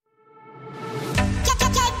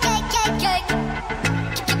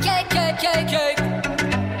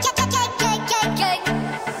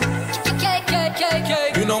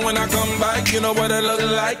know when I come back, you know what it look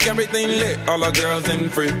like. Everything lit, all the girls in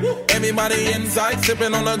free. Everybody inside,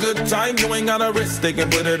 sipping on a good time. You ain't got a risk, they can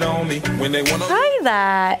put it on me when they wanna. Hi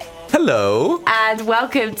there. Hello. And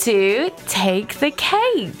welcome to Take the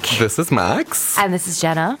Cake. This is Max. And this is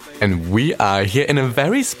Jenna. And we are here in a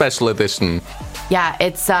very special edition. Yeah,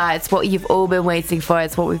 it's what you've all been waiting for.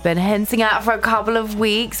 It's what we've been hinting at for a couple of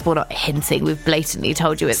weeks. Well, not hinting. We've blatantly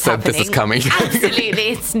told you it's happening. This is coming. Absolutely.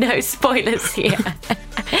 It's no spoilers here.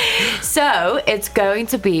 So, it's going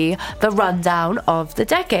to be the rundown of the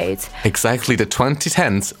decade. Exactly, the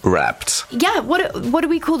 2010s wrapped. Yeah, what do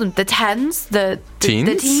we call them? The tens? The teens?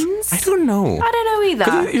 The teens? I don't know. I don't know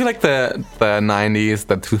either. You like the 90s,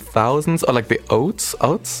 the 2000s, or like the oats?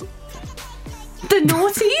 The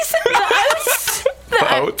noughties? The oats?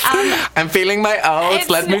 The oats. I'm feeling my oats.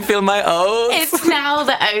 Let me feel my oats. It's now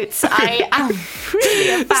the oats. I am really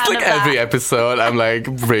a fan It's like of that. every episode, I'm like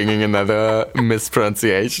bringing another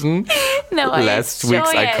mispronunciation. No, I Last enjoy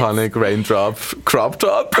week's it. iconic raindrop crop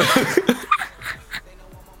top.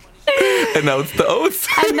 And now it's the oats.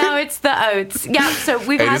 And now it's the oats. Yeah, so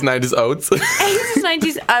we've 80s, had 90s oats. 80s,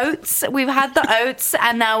 90s oats. We've had the oats,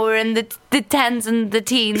 and now we're in the tens and the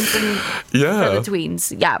teens and Yeah. the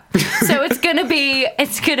tweens. Yeah. So it's gonna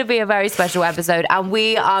be a very special episode, and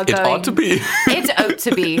we are going. It ought to be. It ought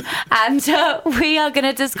to be, and we are going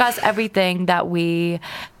to discuss everything that we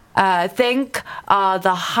think are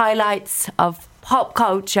the highlights of pop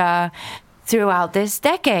culture throughout this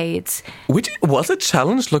decade. Which was a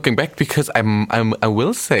challenge looking back, because I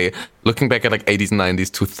will say, looking back at like 80s, 90s,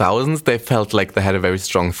 2000s, they felt like they had a very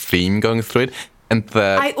strong theme going through it. And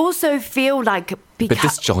I also feel like the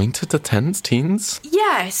disjointed, the teens?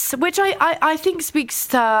 Yes, which I think speaks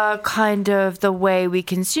to kind of the way we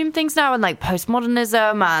consume things now, and like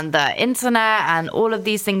postmodernism and the internet and all of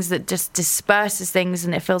these things that just disperses things,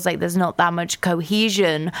 and it feels like there's not that much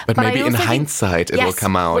cohesion. But maybe in hindsight it will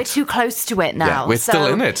come out. We're too close to it now. Yeah, we're still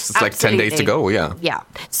in it. It's like 10 days to go, yeah. Yeah.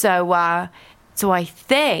 So I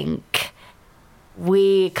think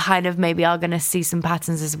we kind of maybe are going to see some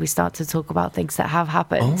patterns as we start to talk about things that have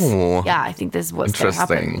happened. Oh, yeah, I think this is what's going to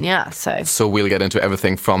happen. Yeah, So we'll get into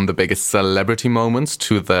everything from the biggest celebrity moments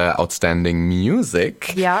to the outstanding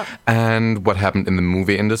music. Yeah. And what happened in the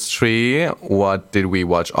movie industry. What did we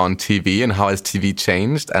watch on TV and how has TV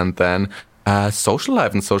changed? And then social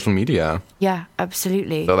life and social media. Yeah,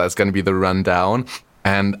 absolutely. So that's going to be the rundown.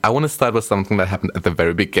 And I want to start with something that happened at the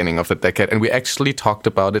very beginning of the decade. And we actually talked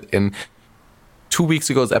about it in 2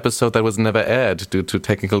 weeks ago's episode that was never aired due to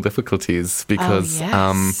technical difficulties, because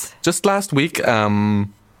just last week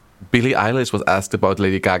Billie Eilish was asked about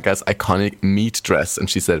Lady Gaga's iconic meat dress, and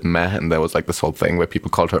she said meh, and there was like this whole thing where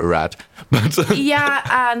people called her a rat. But yeah,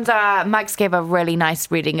 and Max gave a really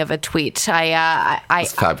nice reading of a tweet.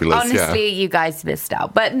 It's fabulous. Honestly, you guys missed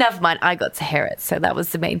out, but never mind, I got to hear it, so that was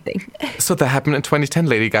the main thing. So that happened in 2010,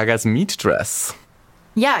 Lady Gaga's meat dress.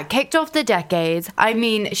 Yeah, kicked off the decade. I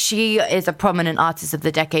mean, she is a prominent artist of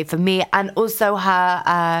the decade for me, and also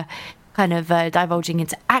her kind of divulging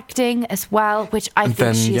into acting as well, which I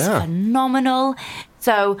think she's phenomenal.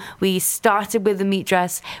 So we started with the meat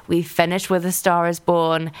dress, we finished with A Star Is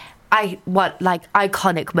Born.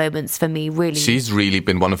 Iconic moments for me, really. She's really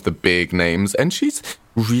been one of the big names, and she's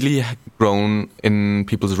really grown in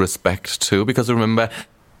people's respect too, because remember,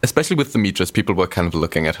 especially with the meat dress, people were kind of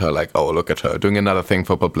looking at her like, oh, look at her, doing another thing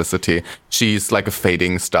for publicity. She's like a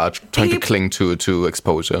fading star, trying to cling to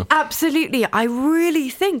exposure. Absolutely. I really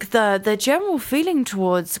think the general feeling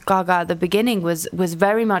towards Gaga at the beginning was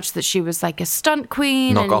very much that she was like a stunt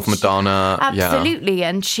queen. Knock off Madonna. Absolutely. Yeah.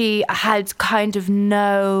 And she had kind of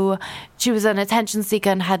she was an attention seeker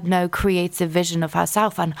and had no creative vision of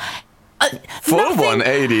herself. And Full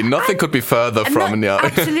 180. Nothing could be further from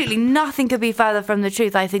absolutely nothing could be further from the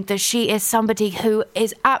truth. I think that she is somebody who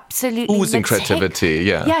is absolutely oozing creativity.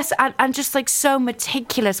 Yeah. Yes, and just like so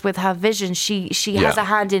meticulous with her vision. She has a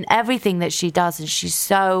hand in everything that she does, and she's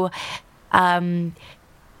so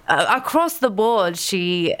across the board.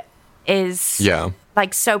 She is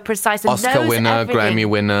like so precise. And Oscar knows winner, everything. Grammy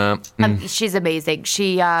winner. She's amazing.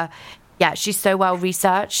 She's so well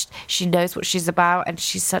researched. She knows what she's about, and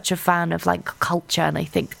she's such a fan of like culture. And I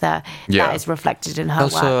think that is reflected in her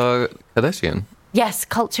work. Culture Kardashian. Yes,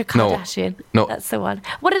 Culture Kardashian. No, that's the one.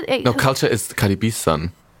 What is it? No, Culture is Cardi B's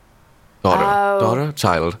son. Daughter,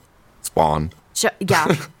 child, spawn.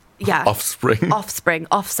 Yeah. Offspring. Offspring.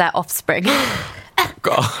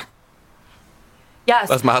 God. Yes.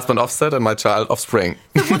 That's my husband Offset and my child Offspring.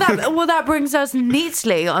 Well, that brings us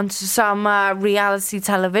neatly onto some reality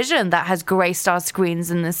television that has graced our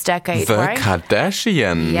screens in this decade, The right?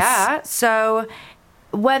 Kardashians. Yeah. So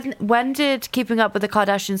when did Keeping Up with the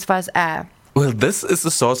Kardashians first air? Well, this is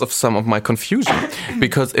the source of some of my confusion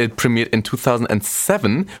because it premiered in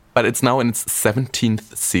 2007, but it's now in its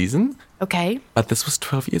 17th season. Okay. But this was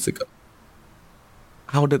 12 years ago.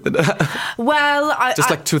 How did it? Well,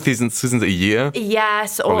 like 2 seasons a year.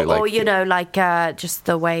 Yes, or you know, like just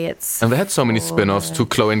the way it's. And they had so many spin-offs too.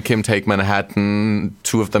 Chloe and Kim take Manhattan.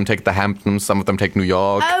 2 of them take the Hamptons. Some of them take New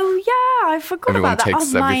York. Oh yeah, I forgot Everyone about that.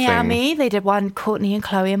 takes Miami. They did one. Courtney and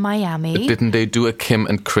Chloe in Miami. But didn't they do a Kim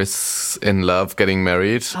and Chris in love getting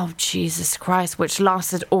married? Oh Jesus Christ! Which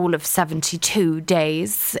lasted all of 72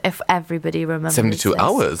 days, if everybody remembers. 72 this.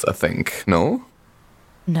 hours, I think. No.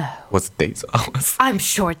 No. Was it days or hours? I'm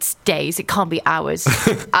sure it's days. It can't be hours.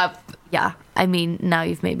 Yeah. I mean, now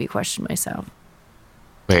you've made me question myself.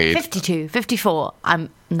 Wait. 52, 54.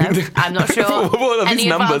 I'm not sure. What are these any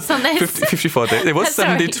numbers? On this. 54 days. It was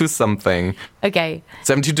 72 something. Okay.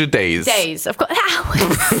 72 days. Days. I've got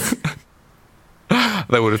hours.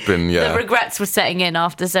 That would have been, yeah. The regrets were setting in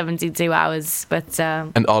after 72 hours, but...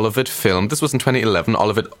 And all of it filmed. This was in 2011.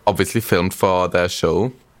 All of it obviously filmed for their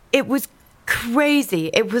show. It was crazy.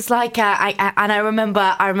 It was like I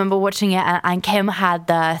remember watching it, and Kim had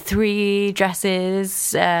the 3 dresses.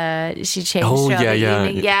 She changed. Oh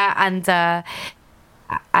yeah,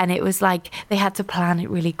 and it was like they had to plan it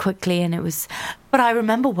really quickly, and it was. But I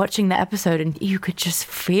remember watching the episode, and you could just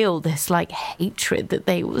feel this like hatred that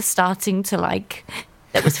they were starting to like.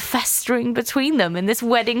 That was festering between them in this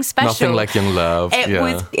wedding special. Nothing like young love.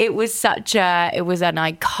 It was such it was an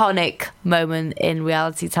iconic moment in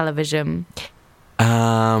reality television. She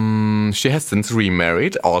has since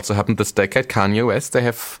remarried. Also happened this decade. Kanye West. They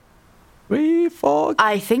have 3, 4.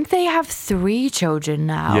 I think they have 3 children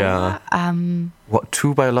now. Yeah. What?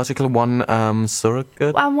 2 biological, 1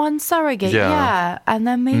 surrogate. And 1 surrogate. Yeah. And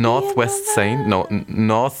then maybe Northwest Saint. No,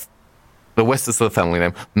 North. The West is the family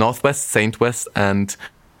name. Northwest, Saint West, and...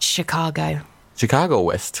 Chicago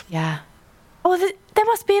West. Yeah. Oh, there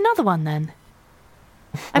must be another one then.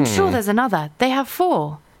 I'm sure there's another. They have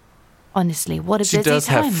 4. Honestly, what a busy time. She does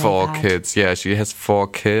have 4 kids. Yeah, she has 4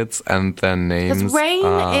 kids, and their names... Because Rain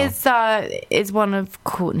is one of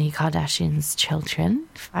Kourtney Kardashian's children,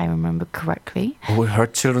 if I remember correctly. Oh, her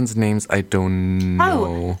children's names, I don't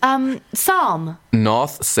know. Psalm.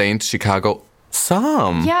 North, Saint, Chicago,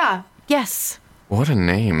 Psalm. Yeah. Yes. What a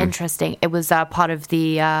name. Interesting. It was part of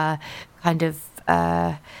the kind of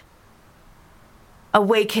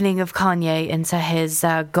awakening of Kanye into his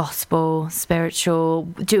gospel, spiritual,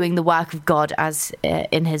 doing the work of God, as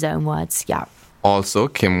in his own words. Yeah. Also,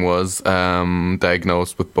 Kim was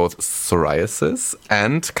diagnosed with both psoriasis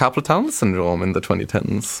and carpal tunnel syndrome in the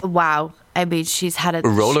 2010s. Wow. I mean, she's had a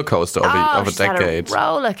roller coaster of a decade. Had a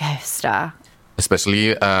roller coaster.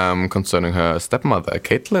 Especially concerning her stepmother,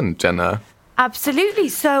 Caitlyn Jenner. Absolutely.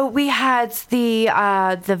 So we had the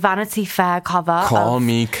Vanity Fair cover. Call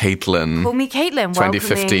Me Caitlyn.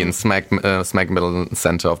 2015 Smack Middle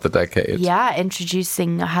Center of the decade. Yeah,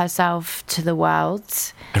 introducing herself to the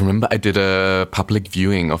world. I remember I did a public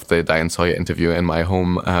viewing of the Diane Sawyer interview in my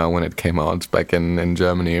home when it came out back in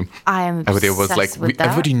Germany. I am obsessed with that.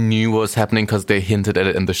 Everybody knew what was happening because they hinted at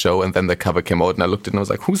it in the show, and then the cover came out, and I looked at it and I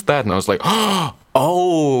was like, who's that? And I was like,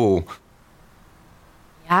 oh!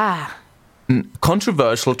 Yeah.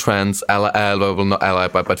 Controversial trans not ally,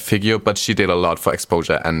 but figure, but she did a lot for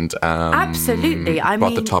exposure and absolutely.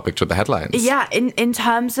 brought the topic to the headlines. Yeah, in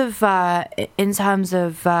terms of kind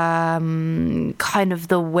of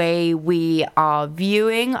the way we are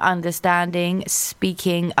viewing, understanding,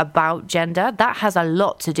 speaking about gender, that has a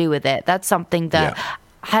lot to do with it. That's something that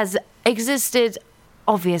has existed,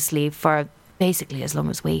 obviously, for basically as long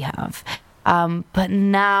as we have. But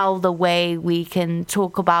now the way we can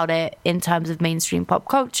talk about it in terms of mainstream pop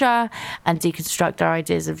culture and deconstruct our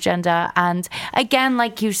ideas of gender, and again,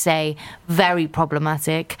 like you say, very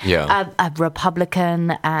problematic. Yeah. A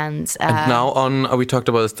Republican and now on, we talked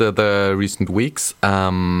about the recent weeks.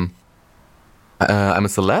 I'm a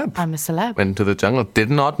Celeb. Went to the jungle. Did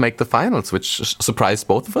not make the finals, which surprised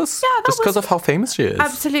both of us. Yeah, just because of how famous she is.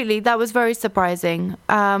 Absolutely, that was very surprising.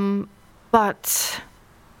 But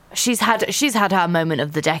she's had her moment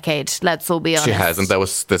of the decade. Let's all be honest. She has, and there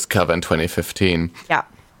was this cover in 2015. Yeah.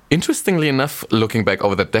 Interestingly enough, looking back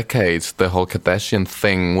over the decades, the whole Kardashian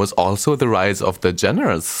thing was also the rise of the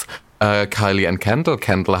Jenners. Kylie and Kendall.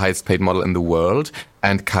 Kendall, highest paid model in the world,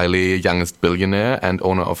 and Kylie, youngest billionaire and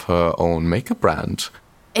owner of her own makeup brand.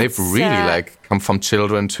 They've really come from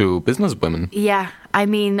children to business women. Yeah, I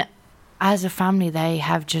mean, as a family, they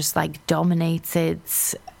have just dominated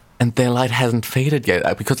And their light hasn't faded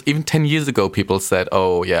yet. Because even 10 years ago, people said,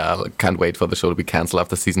 oh, yeah, can't wait for the show to be cancelled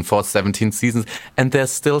after season 4, 17 seasons. And they're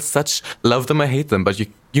still such, love them or hate them, but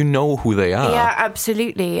you know who they are. Yeah,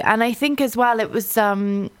 absolutely. And I think as well, it was,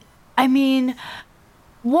 I mean,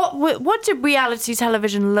 what did reality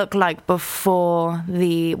television look like before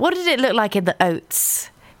what did it look like in the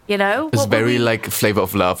Oats? You know? It's very like Flavor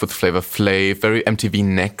of Love with Flavor Flav, very MTV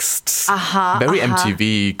Next. Very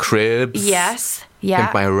MTV Cribs. Yes. Yeah.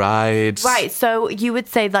 Pimp My Ride. Right. So you would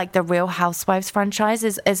say like the Real Housewives franchise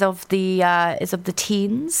is of the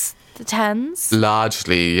teens, the 10s?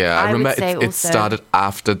 Largely, yeah. I remember it started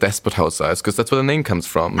after Desperate Housewives because that's where the name comes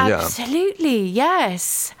from. Absolutely,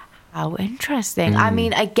 yes. How interesting. I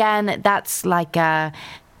mean, again, that's like a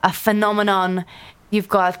phenomenon. You've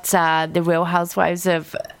got the Real Housewives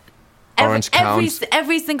of Orange County.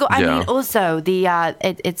 Every single. I mean, also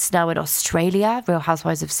it's now in Australia. Real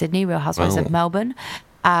Housewives of Sydney, Real Housewives of Melbourne,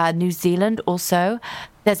 New Zealand. Also,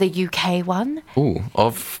 there's a UK one. Ooh,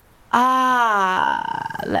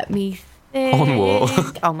 let me think. Cornwall.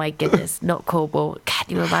 Oh my goodness, not Cornwall.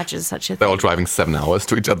 Can you imagine such a thing? They're all driving 7 hours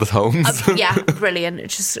to each other's homes. Yeah, brilliant.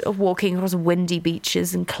 Just walking across windy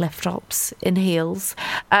beaches and cliff tops in heels.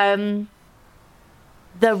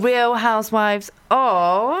 The Real Housewives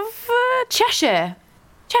of Cheshire.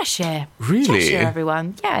 Cheshire. Really? Cheshire,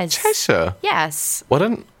 everyone. Yes. Cheshire? Yes. What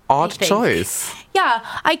an odd choice. Yeah,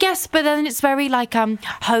 I guess, but then it's very like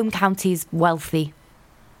home counties wealthy.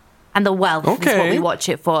 And the wealth is what we watch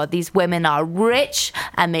it for. These women are rich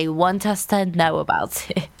and they want us to know about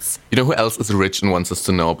it. You know who else is rich and wants us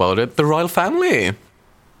to know about it? The royal family.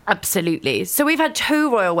 Absolutely. So we've had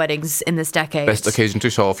 2 royal weddings in this decade. Best occasion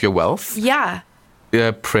to show off your wealth. Yeah.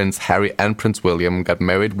 Prince Harry and Prince William got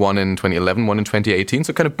married, one in 2011, one in 2018,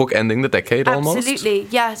 so kind of bookending the decade almost. Absolutely,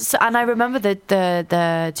 yes. And I remember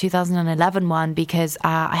the 2011 one because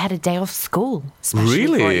I had a day off school.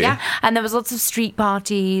 Really? For it. Yeah, and there was lots of street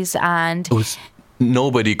parties and...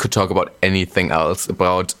 Nobody could talk about anything else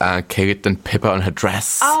about Kate and Pippa and her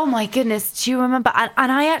dress. Oh my goodness, do you remember? And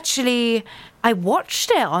I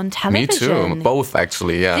watched it on television. Me too, both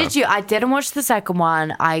actually, yeah. Did you? I didn't watch the second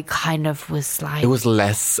one. I kind of was like... It was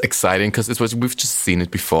less exciting because we've just seen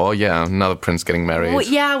it before, yeah. Another prince getting married. Well,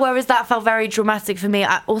 yeah, whereas that felt very dramatic for me.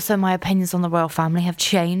 Also, my opinions on the royal family have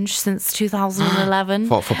changed since 2011.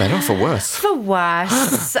 For better or for worse? For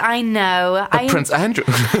worse, I know. Prince Andrew.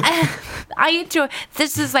 I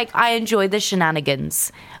enjoy the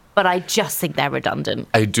shenanigans, but I just think they're redundant.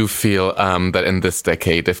 I do feel that in this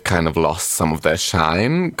decade they've kind of lost some of their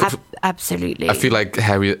shine. Absolutely. I feel like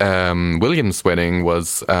Harry William's wedding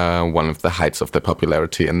was one of the heights of their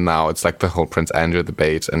popularity, and now it's like the whole Prince Andrew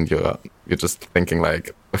debate, and you're just thinking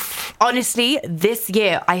like... Honestly, this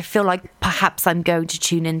year I feel like perhaps I'm going to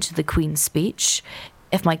tune into the Queen's speech.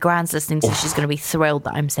 If my grand's listening to this, she's going to be thrilled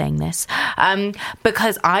that I'm saying this.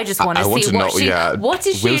 Because I just want to see what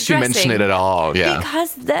is she Will she mention it at all? Yeah.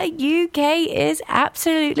 Because the UK is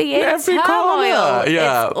absolutely in every turmoil. Corner.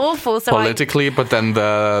 Yeah. It's awful. So politically, but then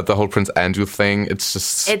the whole Prince Andrew thing, it's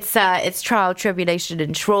just... It's trial, tribulation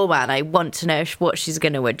and trauma, and I want to know what she's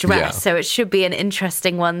going to address. Yeah. So it should be an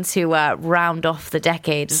interesting one to round off the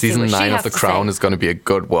decade. Season 9 of The Crown is going to be a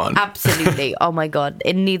good one. Absolutely. Oh my God.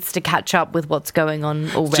 It needs to catch up with what's going on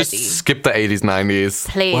already. Just skip the 80s, 90s.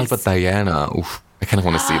 Please. What about Diana? Oof, I kind of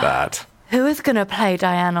want to see that. Who is going to play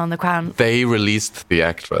Diana on The Crown? They released the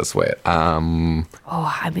actress with I'm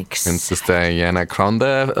excited. Princess Diana Crown.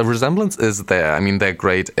 The resemblance is there. I mean, they're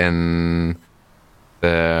great in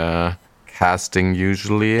the casting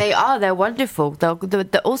usually. They are. They're wonderful.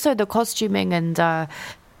 Also the costuming and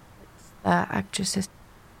actresses.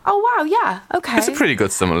 Oh wow, yeah, okay. It's a pretty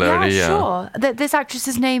good similarity. Yeah, sure. This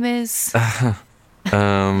actress's name is.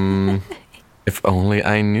 If only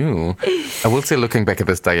I knew. I will say, looking back at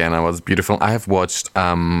this, Diana was beautiful. I have watched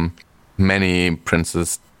many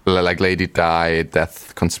princess, like Lady Di,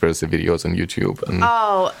 death conspiracy videos on YouTube. And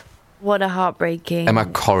what a heartbreaking. Emma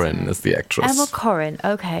Corrin is the actress. Emma Corrin,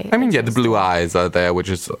 okay. I mean, yeah, the blue eyes are there, which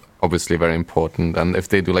is obviously very important. And if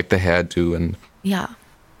they do like the hairdo and... Yeah.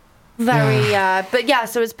 But yeah,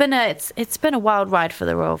 so it's been a wild ride for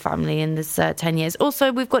the royal family in this 10 years.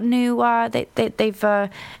 Also, we've got new they've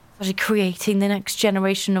started creating the next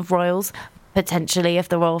generation of royals, potentially, if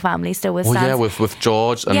the royal family still withstands. Oh yeah, with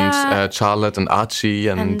George and Charlotte and Archie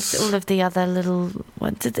and all of the other little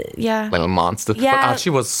little monsters. Yeah. But Archie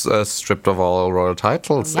was stripped of all royal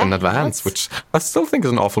titles in advance, which I still think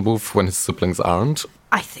is an awful move when his siblings aren't.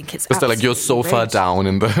 I think it's because they're like, you're so far down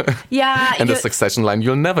in the the succession line,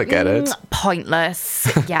 you'll never get it. Pointless.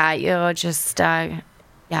 Yeah, you're just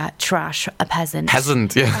trash, a peasant.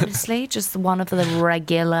 Peasant, yeah. Honestly, just one of the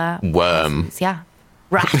regular worm. Peasants. Yeah.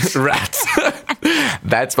 Rat. Rat.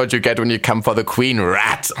 That's what you get when you come for the queen,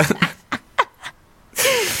 rat.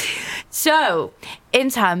 So, in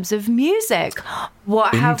terms of music,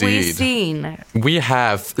 what have we seen? We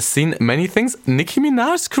have seen many things. Nicki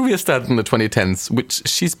Minaj's career started in the 2010s, which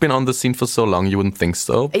she's been on the scene for so long, you wouldn't think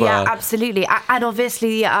so. But yeah, absolutely. And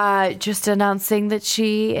obviously, just announcing that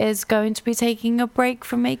she is going to be taking a break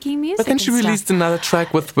from making music. But then she released another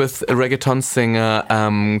track with a reggaeton singer,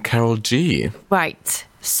 Karol G. Right.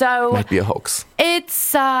 So might be a hoax.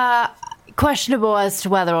 It's questionable as to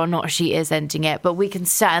whether or not she is ending it, but we can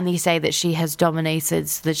certainly say that she has dominated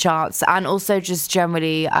the charts, and also just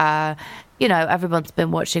generally, everyone's been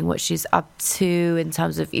watching what she's up to in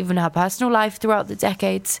terms of even her personal life throughout the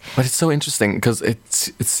decades. But it's so interesting because it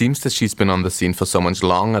seems that she's been on the scene for so much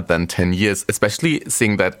longer than 10 years, especially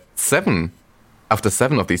seeing that after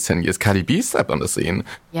 7 of these 10 years, Cardi B stepped on the scene.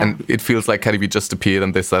 Yeah. And it feels like Cardi B just appeared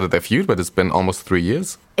and they started their feud, but it's been almost 3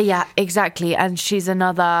 years. Yeah, exactly. And she's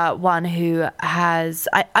another one who has...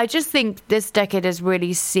 I just think this decade has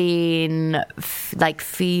really seen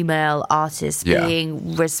female artists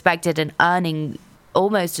being respected and earning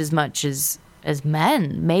almost as much as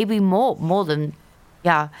men. Maybe more than...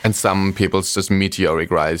 Yeah. And some people's just meteoric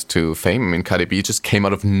rise to fame. I mean, Cardi B just came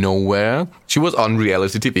out of nowhere. She was on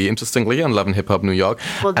reality TV, interestingly, on Love and Hip Hop New York,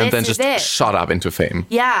 and then just shot up into fame.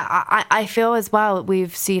 Yeah, I feel as well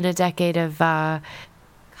we've seen a decade of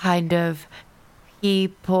kind of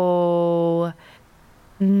people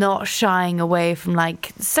not shying away from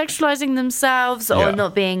sexualizing themselves or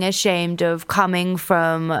not being ashamed of coming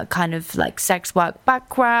from kind of sex work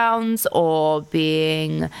backgrounds or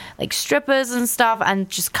being strippers and stuff, and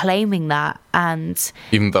just claiming that. And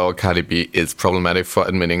even though Cardi B is problematic for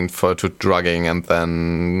admitting to drugging and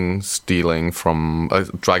then stealing from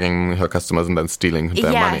drugging her customers and then stealing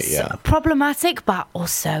their money. Yeah, problematic, but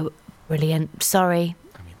also brilliant. Sorry.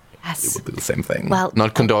 Yes. It would be the same thing. Well,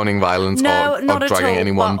 not condoning violence or drugging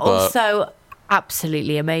anyone, but also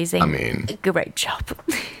absolutely amazing. I mean, great job.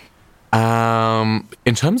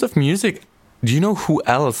 In terms of music, do you know who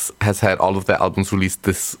else has had all of their albums released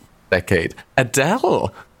this decade?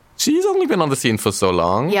 Adele. She's only been on the scene for so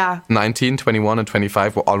long. Yeah. 19, 21, and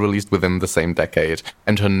 25 were all released within the same decade.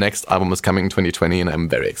 And her next album is coming in 2020, and I'm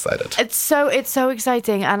very excited. It's so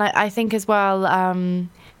exciting. And I think as well...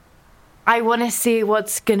 I want to see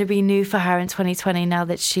what's going to be new for her in 2020 now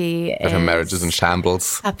that her marriage is in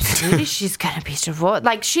shambles. Absolutely, she's going to be divorced.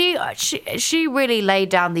 She really laid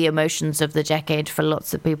down the emotions of the decade for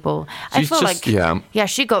lots of people. I feel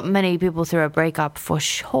she got many people through a breakup for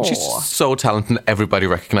sure. She's so talented, and everybody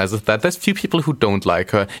recognizes that. There's few people who don't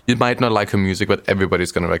like her. You might not like her music, but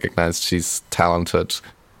everybody's going to recognize she's talented.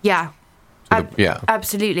 Yeah.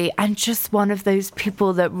 Absolutely. And just one of those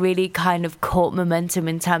people that really kind of caught momentum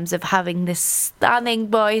in terms of having this stunning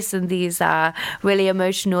voice and these really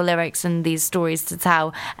emotional lyrics and these stories to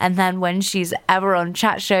tell. And then when she's ever on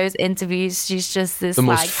chat shows, interviews, she's just this the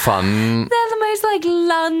most fun. They're the most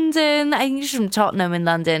London. I think she's from Tottenham in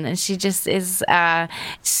London, and she just is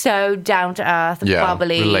so down to earth,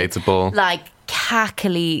 bubbly, relatable,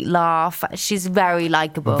 cackly laugh. She's very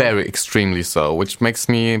likable. Very extremely so, which makes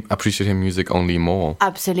me appreciate her music only more.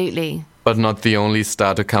 Absolutely. But not the only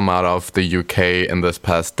star to come out of the UK in this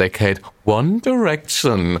past decade. One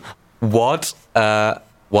Direction. What a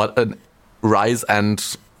rise and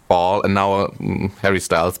fall, and now Harry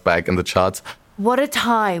Styles back in the charts. What a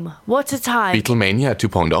time. What a time. Beatlemania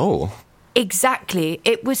 2.0. Exactly.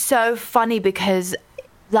 It was so funny because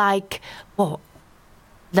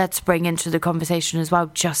let's bring into the conversation as well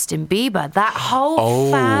Justin Bieber. That whole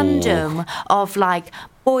fandom of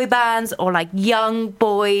boy bands or young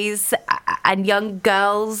boys and young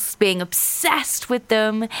girls being obsessed with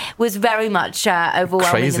them was very much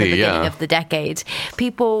overwhelming in the beginning of the decade.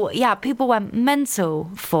 People went mental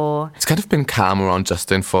for... It's kind of been calm around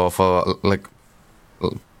Justin for a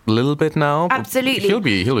little bit now. Absolutely. He'll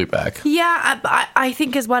be back. Yeah, I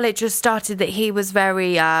think as well it just started that he was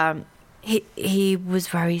very... He was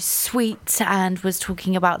very sweet and was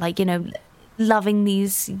talking about loving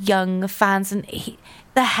these young fans, and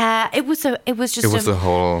the hair. It was his swoop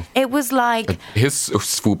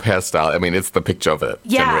hairstyle. I mean, it's the picture of a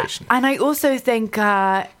generation. And I also think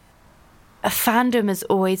fandom has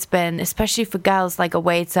always been, especially for girls, like a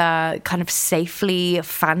way to kind of safely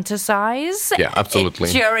fantasize. Yeah,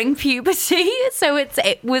 absolutely. During puberty. So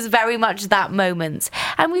it was very much that moment.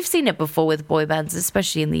 And we've seen it before with boy bands,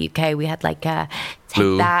 especially in the UK. We had like Blue.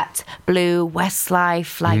 Take That, Blue,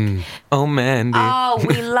 Westlife, like Oh, Mandy. Oh,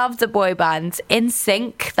 we loved the boy band.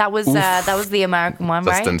 NSYNC, that was the American one,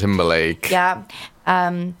 right? Justin Timberlake. Yeah.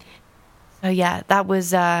 So yeah, that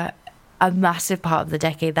was a massive part of the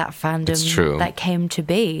decade, that fandom that came to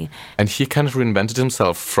be. And he kind of reinvented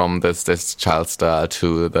himself from this child star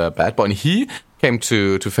to the bad boy. And he came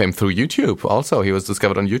to fame through YouTube also. He was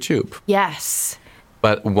discovered on YouTube. Yes.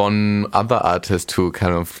 But one other artist who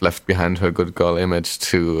kind of left behind her good girl image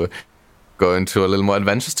to go into a little more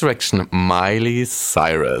adventurous direction, Miley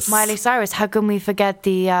Cyrus. Miley Cyrus, how can we forget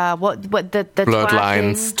the blurred twerking?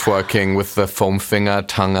 lines, twerking with the foam finger,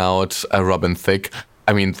 tongue out, Robin Thicke.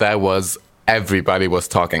 I mean, everybody was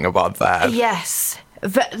talking about that. Yes.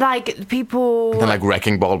 Like, people... And then, like,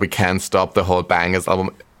 Wrecking Ball, We Can't Stop, the whole Bangers album.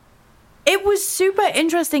 It was super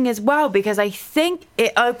interesting as well, because I think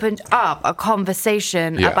it opened up a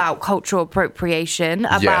conversation about cultural appropriation,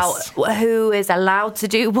 about who is allowed to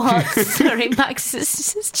do what. Sorry,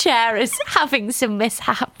 Max's chair is having some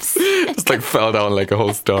mishaps. Just, like, fell down like a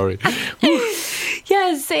whole story.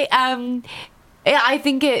 Yes, I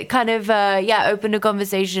think it kind of, opened a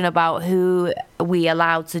conversation about who we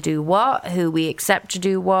allowed to do what, who we accept to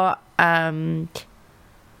do what.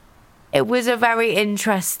 It was a very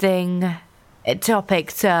interesting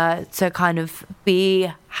topic to kind of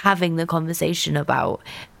be having the conversation about,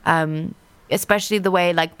 especially the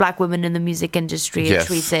way, like, black women in the music industry are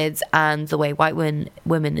treated and the way white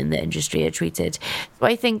women in the industry are treated. So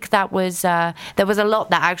I think that was there was a lot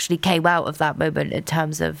that actually came out of that moment in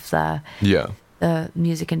terms of the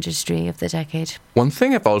music industry of the decade. One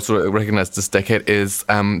thing I've also recognized this decade is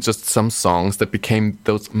just some songs that became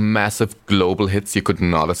those massive global hits you could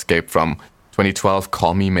not escape from. 2012,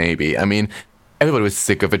 Call Me Maybe. I mean, everybody was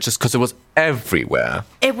sick of it just because it was everywhere.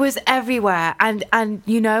 It was everywhere. And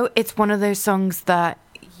you know, it's one of those songs that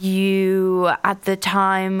you, at the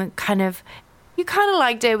time, you kind of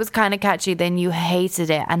liked it. It was kind of catchy. Then you hated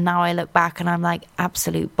it. And now I look back and I'm like,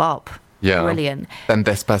 absolute bop. Yeah. Brilliant. Then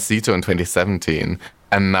Despacito in 2017.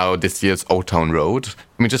 And now this year's Old Town Road.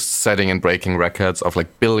 I mean, just setting and breaking records of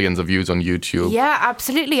like billions of views on YouTube. Yeah,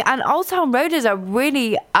 absolutely. And Old Town Road is a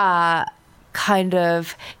really kind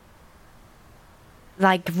of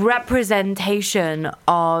like representation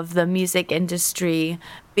of the music industry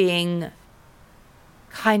being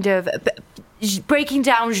kind of breaking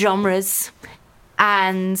down genres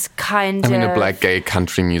and kind of... I mean, a black gay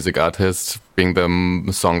country music artist being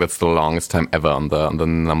the song that's the longest time ever on the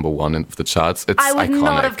number one of the charts. It's I would iconic.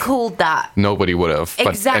 not have called that. Nobody would have.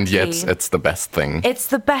 Exactly. And yet it's the best thing. It's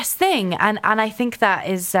the best thing. And I think that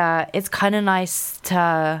is, it's kind of nice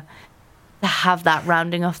to have that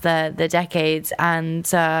rounding off the decades and,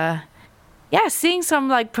 seeing some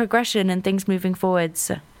like progression and things moving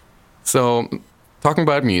forwards. So... talking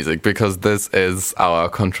about music, because this is our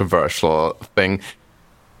controversial thing.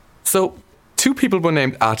 So, two people were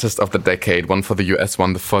named Artist of the Decade, one for the US,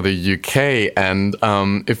 one for the UK. And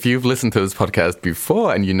if you've listened to this podcast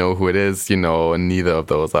before and you know who it is, you know neither of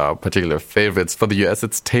those are particular favorites. For the US,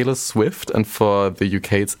 it's Taylor Swift, and for the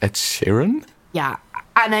UK, it's Ed Sheeran. Yeah,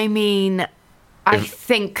 and I mean, I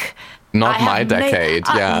think... Not my decade,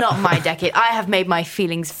 Not my decade. I have made my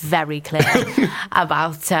feelings very clear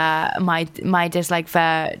about my dislike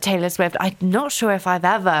for Taylor Swift. I'm not sure if I've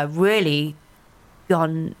ever really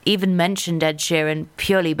even mentioned Ed Sheeran,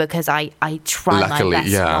 purely because I try my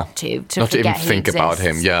best not to even think about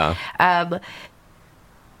him,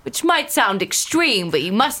 which might sound extreme, but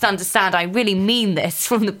you must understand I really mean this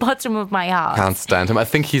from the bottom of my heart. Can't stand him. I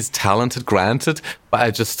think he's talented, granted, but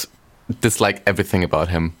I just dislike everything about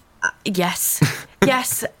him. Yes.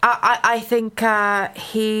 I think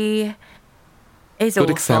he is good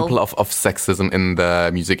awful. Example of sexism in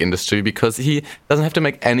the music industry, because he doesn't have to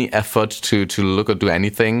make any effort to look or do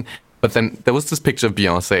anything. But then there was this picture of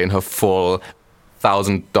Beyonce in her full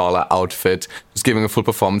 $1,000 outfit, just giving a full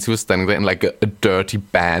performance. He was standing there in like a dirty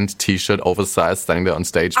band t-shirt, oversized, standing there on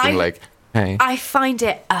stage, being like, hey. I find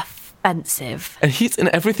it offensive. And he's in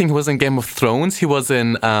everything. He was in Game of Thrones. He was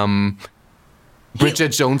in... Bridget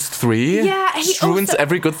Jones 3. Yeah, he ruins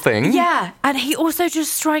every good thing. Yeah, and he also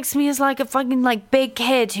just strikes me as like a fucking like big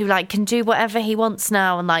kid who like can do whatever he wants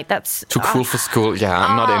now, and like that's too cool for school. Yeah,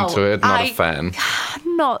 I'm not into it. Not a fan.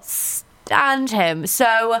 Not stand him.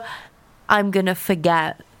 So I'm gonna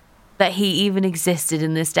forget that he even existed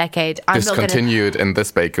in this decade. I'm discontinued in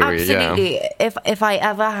this bakery. Absolutely. Yeah. If I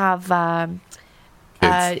ever have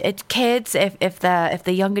Kids, if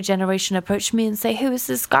the younger generation approach me and say, "Who is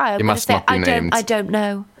this guy?" He must not be named. I don't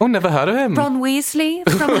know. Oh, never heard of him. Ron Weasley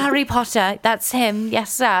from Harry Potter. That's him.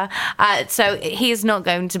 Yes, sir. So he's not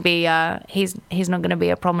going to be. He's not going to be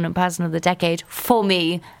a prominent person of the decade for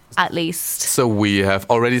me, at least. So we have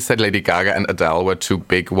already said Lady Gaga and Adele were two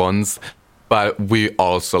big ones, but we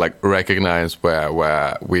also recognize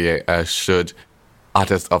where we should.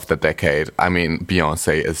 Artist of the decade. I mean,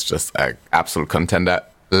 Beyonce is just an absolute contender.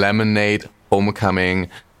 Lemonade, Homecoming.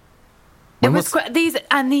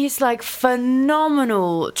 These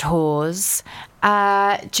phenomenal tours.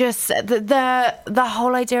 Just the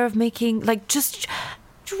whole idea of making just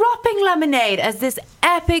dropping Lemonade as this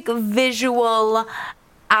epic visual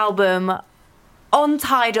album on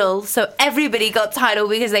Tidal, so everybody got Tidal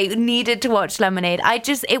because they needed to watch Lemonade.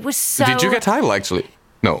 It was so. Did you get Tidal actually?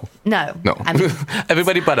 No. I mean,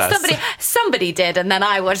 everybody but us. Somebody did, and then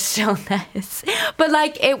I watched it on this. But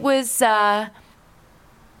it was so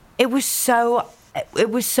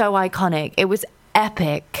iconic. It was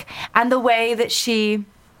epic, and the way that she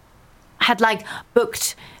had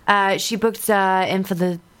booked in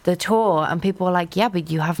for the tour, and people were like, yeah, but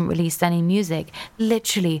you haven't released any music.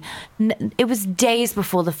 Literally, it was days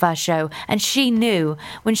before the first show, and she knew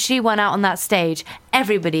when she went out on that stage,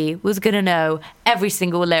 everybody was going to know every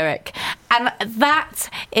single lyric. And that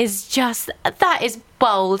is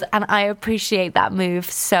bold, and I appreciate that move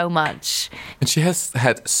so much. And she has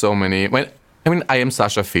had so many... I Am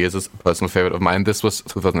Sasha Fierce is a personal favorite of mine. This was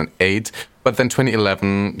 2008. But then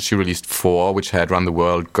 2011, she released 4, which had Run the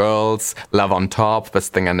World, Girls, Love on Top,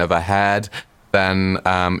 Best Thing I Never Had. Then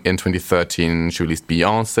in 2013, she released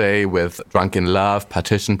Beyonce with Drunk in Love,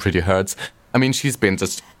 Partition, Pretty Hurts. I mean, she's been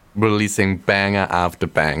just releasing banger after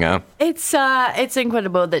banger. It's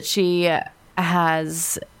incredible that she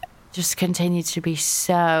has just continued to be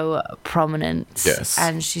so prominent. Yes.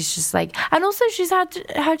 And she's just and also she's had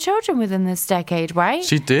her children within this decade, right?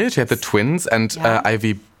 She did. She had the twins and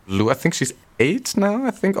Ivy Blue. I think she's 8 now,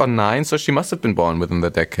 or 9. So she must have been born within the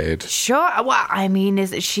decade. Sure. Well, I mean,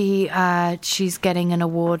 she's getting an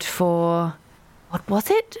award for, what was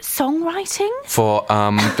it? Songwriting? For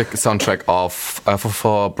the soundtrack of,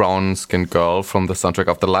 for Brown Skinned Girl from the soundtrack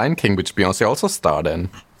of The Lion King, which Beyonce also starred in.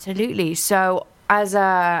 Absolutely. So as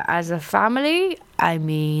a family, I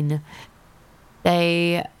mean,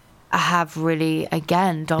 they have really,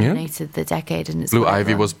 again, dominated the decade. And it's Blue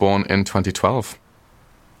Ivy was born in 2012.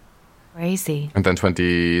 Crazy. And then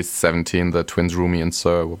 2017, the twins Rumi and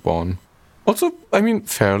Sir were born. Also, I mean,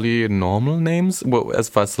 fairly normal names as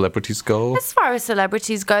far as celebrities go. As far as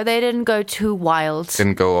celebrities go, they didn't go too wild.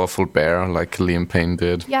 Didn't go all full bear like Liam Payne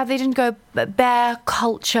did. Yeah, they didn't go Bear,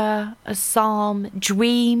 Culture, Assam,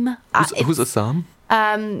 Dream. Who's Assam?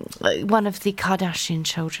 One of the Kardashian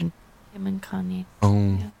children, Kim and Kanye.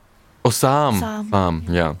 Oh, yeah. Oh, Sam.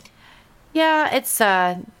 Yeah. Yeah, it's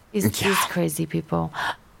these crazy people.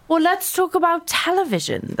 Well, let's talk about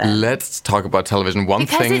television then. Let's talk about television.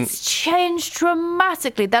 Because it's changed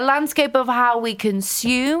dramatically. The landscape of how we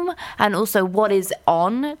consume and also what is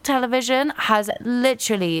on television has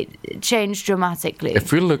literally changed dramatically.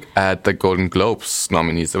 If we look at the Golden Globes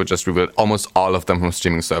nominees that were just revealed, almost all of them from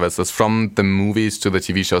streaming services, from the movies to the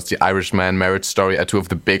TV shows. The Irishman, Marriage Story are 2 of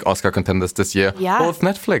the big Oscar contenders this year. Yeah. Both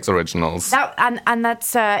Netflix originals. And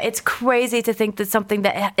that's it's crazy to think that something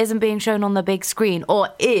that isn't being shown on the big screen or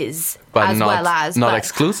is, but not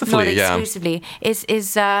exclusively. Is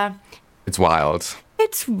it's wild.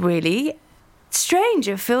 It's really strange.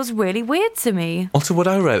 It feels really weird to me. Also, what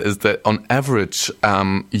I read is that on average,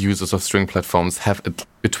 users of streaming platforms have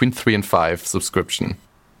between 3 and 5 subscription.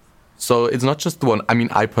 So it's not just the one. I mean,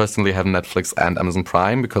 I personally have Netflix and Amazon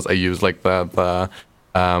Prime because I use the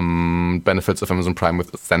benefits of Amazon Prime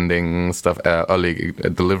with sending stuff, early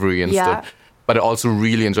delivery and stuff. But I also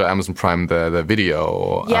really enjoy Amazon Prime, the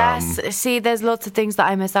video. Yes, see, there's lots of things that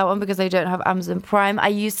I miss out on because I don't have Amazon Prime. I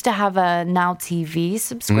used to have a Now TV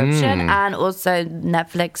subscription and also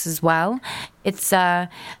Netflix as well. It's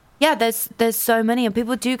there's so many, and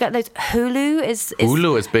people do get those.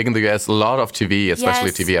 Hulu is big in the US. A lot of TV,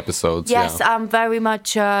 especially TV episodes. Yes, very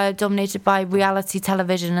much dominated by reality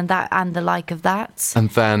television and the like of that.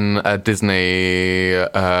 And then Disney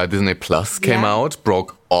Plus came out,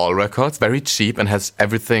 broke all records, very cheap, and has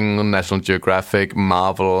everything on National Geographic,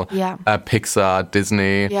 Marvel, Pixar,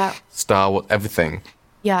 Disney, Star Wars, everything.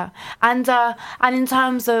 Yeah, and in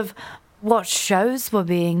terms of what shows were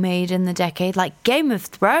being made in the decade, like Game of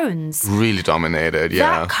Thrones. Really dominated,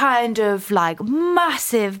 yeah. That kind of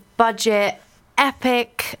massive budget,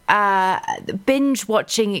 epic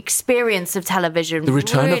binge-watching experience of television. The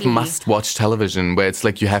return of must-watch television, where it's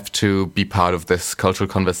like you have to be part of this cultural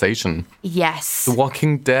conversation. Yes. The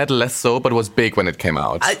Walking Dead, less so, but it was big when it came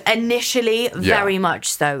out. Initially, very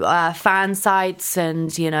much so. Fan sites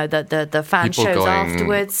and, you know, the fan People shows going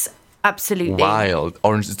afterwards. Absolutely. Wild.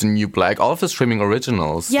 Orange is the New Black. All of the streaming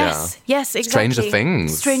originals. Yes, yes, exactly.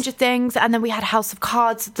 Stranger Things. And then we had House of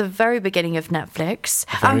Cards at the very beginning of Netflix.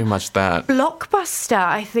 Very much that. Blockbuster,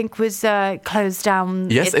 I think, was closed down.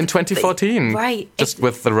 Yes, in 2014. Right. Just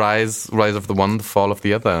with the rise of the one, the fall of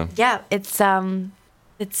the other. Yeah, it's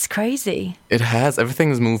crazy. It has. Everything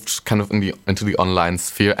has moved kind of into the online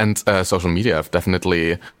sphere, and social media have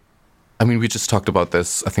definitely... I mean, we just talked about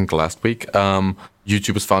this, I think, last week.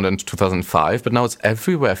 YouTube was founded in 2005, but now it's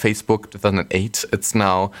everywhere. Facebook, 2008. It's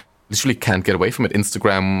now literally can't get away from it.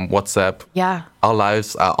 Instagram, WhatsApp. Yeah. Our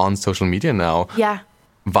lives are on social media now. Yeah.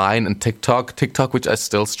 Vine and TikTok, which I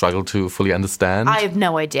still struggle to fully understand. I have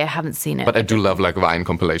no idea. I haven't seen it. But I do love like Vine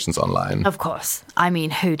compilations online. Of course. I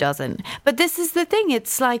mean, who doesn't? But this is the thing.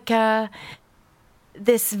 It's like...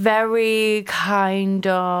 this very kind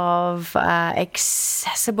of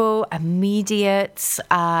accessible, immediate,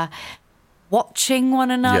 watching one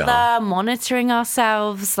another, monitoring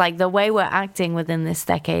ourselves, like the way we're acting within this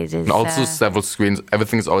decade is... And also several screens,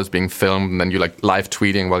 everything's always being filmed, and then you're like live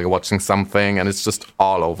tweeting while you're watching something, and it's just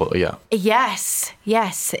all over, Yes,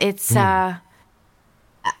 it's...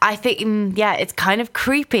 I think, it's kind of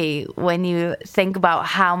creepy when you think about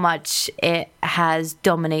how much it has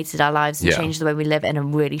dominated our lives and changed the way we live in a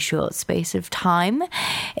really short space of time.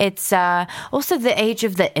 It's also the age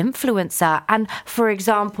of the influencer. And for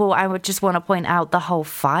example, I would just want to point out the whole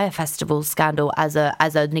Fyre Festival scandal as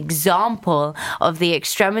an example of the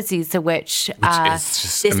extremities to which is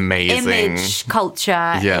just this amazing image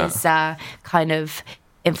culture is kind of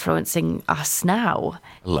influencing us now.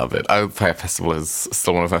 I love it. Fyre Festival is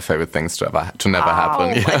still one of my favorite things to never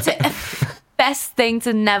happen. Yeah. Best thing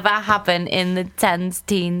to never happen in the 10s,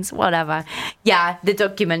 teens, whatever. Yeah, the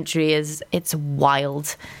documentary it's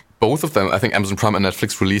wild. Both of them, I think Amazon Prime and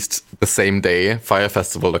Netflix released the same day. Fyre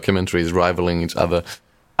Festival documentaries rivaling each other.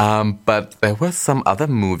 But there were some other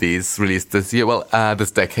movies released this year. Well,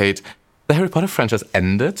 this decade. The Harry Potter franchise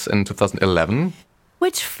ended in 2011.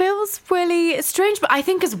 Which feels really strange, but I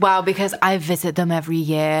think as well because I visit them every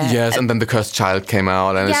year. Yes, and then The Cursed Child came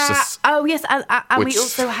out, and it's just... Oh, yes, and we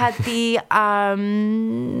also had the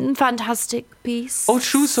Fantastic Beasts. Oh,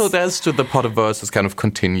 true, so there's the Potterverse has kind of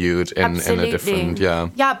continued in a different...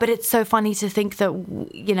 Yeah, but it's so funny to think that,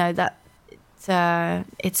 that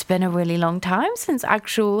it's been a really long time since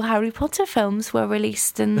actual Harry Potter films were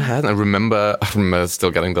released. And I remember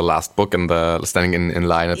still getting the last book and standing in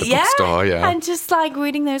line at the bookstore. Yeah, and just like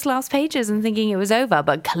reading those last pages and thinking it was over.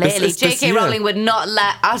 But clearly, J.K. Rowling would not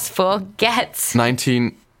let us forget.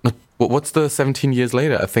 What's the 17 years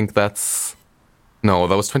later? I think that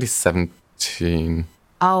was 2017.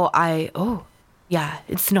 Yeah,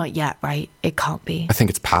 it's not yet, right? It can't be. I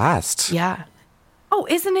think it's past. Yeah. Oh,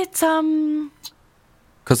 isn't it,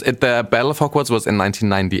 Because the Battle of Hogwarts was in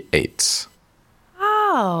 1998.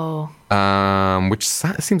 Oh. Which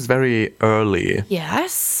seems very early.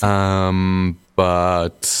 Yes.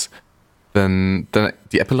 But then the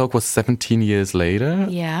epilogue was 17 years later.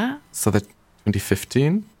 Yeah. So that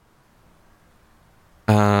 2015.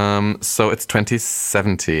 So it's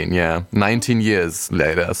 2017, 19 years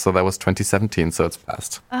later. So that was 2017, so it's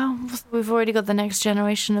past. Oh, we've already got the next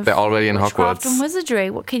generation of... They're already in Hogwarts. And wizardry.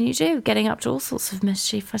 What can you do? Getting up to all sorts of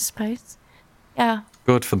mischief, I suppose. Yeah.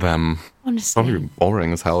 Good for them. Honestly. Probably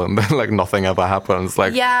boring as hell, and then like nothing ever happens.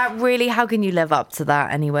 Like, yeah, really, how can you live up to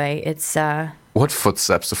that anyway? It's... What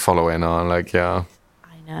footsteps to follow in on, I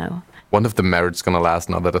know. One of the marriage's gonna last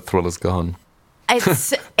now that the thrill is gone.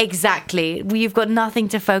 It's exactly. You've got nothing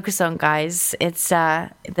to focus on, guys. It's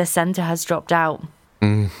the centre has dropped out.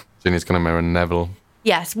 Ginny's gonna marry Neville.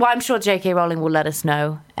 Yes, well, I'm sure J.K. Rowling will let us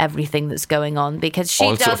know everything that's going on because she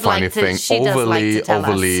also does like to. She does like to tell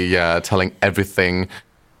us. Telling everything.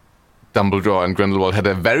 Dumbledore and Grindelwald had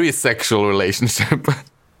a very sexual relationship.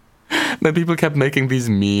 Then people kept making these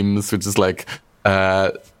memes, which is like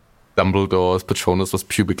Dumbledore's Patronus was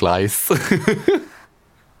pubic lice.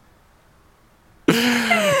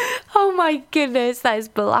 Oh my goodness, that is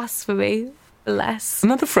blasphemy. Bless.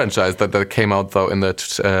 Another franchise that came out though in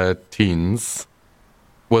the teens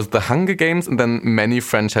was the Hunger Games, and then many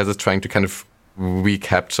franchises trying to kind of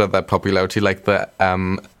recapture that popularity, like the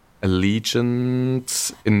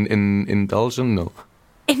Allegiant in Indulgent? No.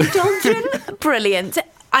 Indulgent? Brilliant.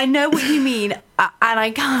 I know what you mean. and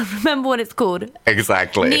I can't remember what it's called.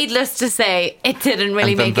 Exactly. Needless to say, it didn't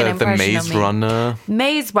really make an impression on me. The Maze Runner.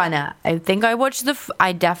 Maze Runner. I think I watched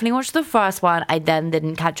I definitely watched the first one. I then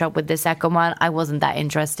didn't catch up with the second one. I wasn't that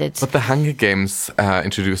interested. But the Hunger Games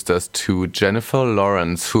introduced us to Jennifer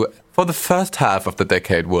Lawrence, who for the first half of the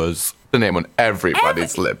decade was the name on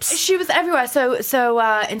everybody's lips. She was everywhere. So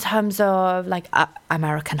in terms of like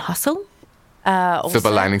American Hustle,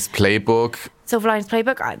 Silver Linings Playbook. Silver Linings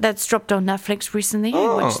Playbook that's dropped on Netflix recently. I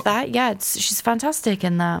watched that. Yeah, she's fantastic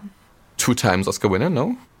in that. 2 times Oscar winner,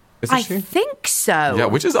 no? I think so. Yeah,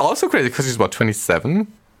 which is also crazy because she's about 27.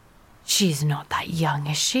 She's not that young,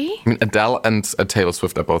 is she? I mean, Adele and Taylor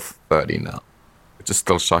Swift are both 30 now, which is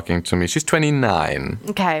still shocking to me. She's 29.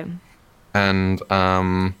 Okay. And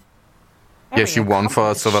she won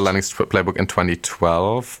for Silver Linings Playbook in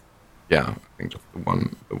 2012. Yeah, I think just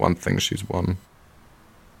the one thing she's won.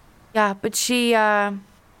 Yeah, but she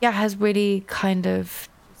has really kind of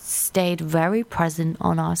stayed very present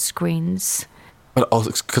on our screens. But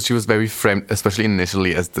also because she was very framed, especially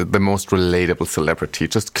initially, as the most relatable celebrity.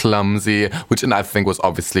 Just clumsy, which I think was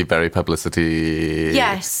obviously very publicity.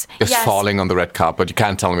 Yes. Just falling on the red carpet. You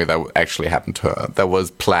can't tell me that actually happened to her. That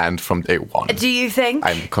was planned from day one. Do you think?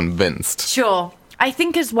 I'm convinced. Sure. I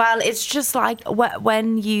think as well, it's just like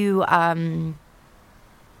when you're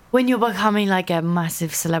becoming like a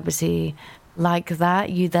massive celebrity like that,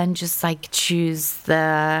 you then just like choose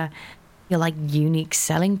your like unique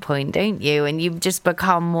selling point, don't you? And you've just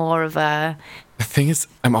become more of a... The thing is,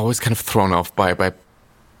 I'm always kind of thrown off by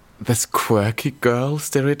this quirky girl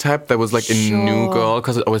stereotype. That was like a new girl,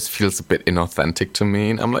 because it always feels a bit inauthentic to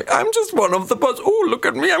me. And I'm like, I'm just one of the boys. Oh, look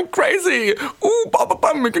at me, I'm crazy. Oh,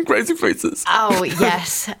 I'm making crazy faces. Oh,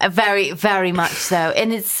 yes. Very, very much so.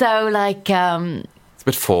 And it's so like... it's a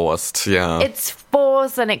bit forced, yeah. It's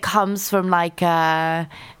forced, and it comes from like a...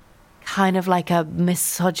 kind of like a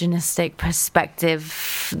misogynistic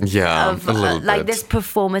perspective of a little like bit. This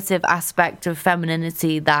performative aspect of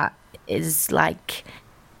femininity that is like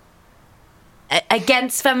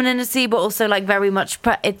against femininity, but also like very much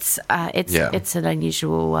it's an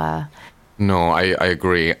unusual No, I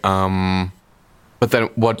agree. But then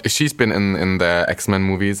what she's been in the X-Men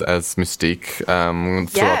movies as Mystique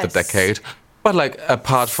throughout the decade. But like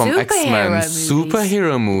apart from X-Men,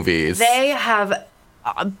 superhero movies, they have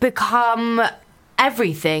become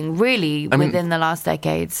everything, really, within the last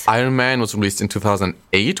decades. Iron Man was released in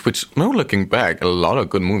 2008, which, now looking back, a lot of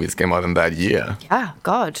good movies came out in that year. Yeah,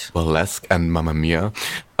 God. Burlesque and Mamma Mia.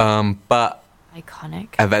 But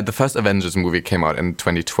iconic. The first Avengers movie came out in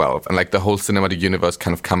 2012, and like the whole cinematic universe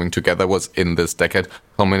kind of coming together was in this decade,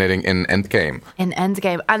 culminating in Endgame.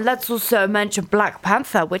 And let's also mention Black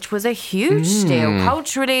Panther, which was a huge deal.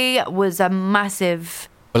 Culturally, was a massive...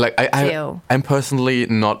 But like I'm personally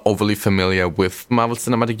not overly familiar with Marvel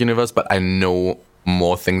Cinematic Universe, but I know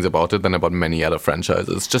more things about it than about many other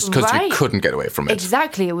franchises, just because you couldn't get away from it.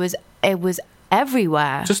 Exactly, it was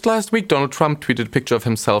everywhere. Just last week, Donald Trump tweeted a picture of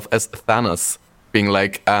himself as Thanos, being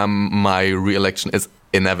like, "My re-election is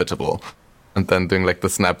inevitable," and then doing like the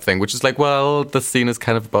snap thing, which is like, well, the scene is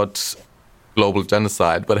kind of about global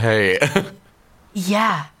genocide, but hey,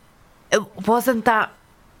 yeah, it wasn't that.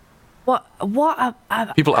 What?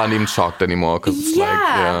 People aren't even shocked anymore because it's like,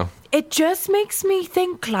 yeah. It just makes me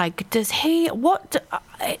think, like, does he...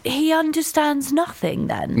 he understands nothing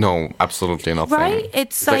then? No, absolutely nothing. Right?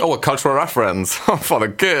 It's like, a cultural reference for the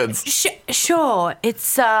kids. Sure.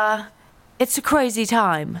 It's a crazy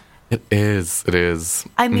time. It is.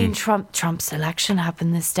 I mean, Trump's election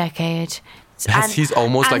happened this decade. Yes, he's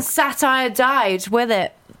almost and satire died with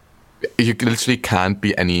it. You literally can't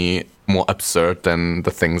be any more absurd than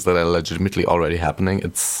the things that are legitimately already happening.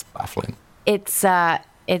 It's baffling. It's a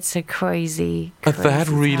crazy But that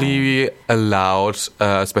really allowed,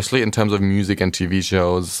 especially in terms of music and TV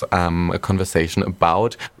shows, a conversation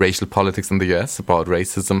about racial politics in the US, about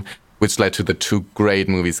racism, which led to the 2 great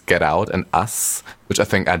movies, Get Out and Us, which I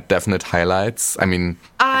think are definite highlights. I mean,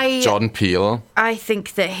 Jordan Peele. I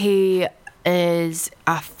think that he is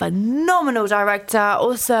a phenomenal director.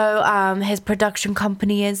 Also, his production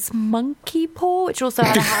company is Monkey Paw, which also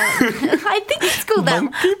had I think it's called that.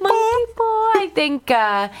 Monkey Paw. I think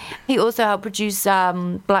he also helped produce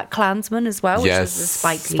Black Klansman as well, which was a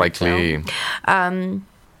Spike Lee film.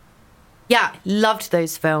 Yeah, loved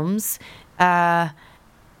those films.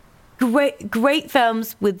 Great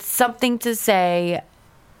films with something to say,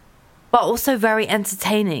 but also very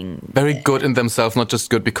entertaining. Very good in themselves, not just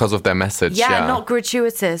good because of their message. Yeah, not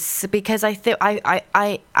gratuitous. Because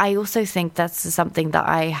I also think that's something that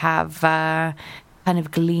I have kind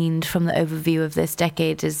of gleaned from the overview of this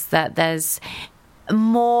decade, is that there's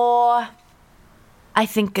more I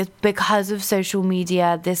think it's because of social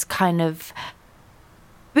media, this kind of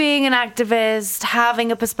being an activist,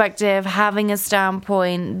 having a perspective, having a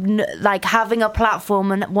standpoint, like having a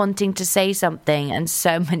platform and wanting to say something. And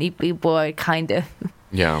so many people are kind of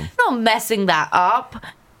not messing that up,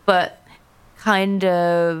 but kind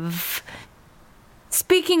of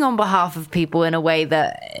speaking on behalf of people in a way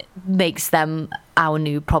that makes them our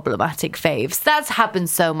new problematic faves. That's happened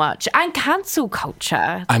so much. And cancel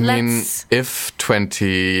culture. I mean, if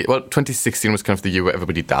 2016 was kind of the year where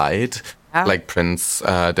everybody died, like Prince,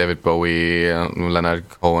 David Bowie, Leonard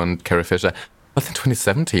Cohen, Carrie Fisher. But then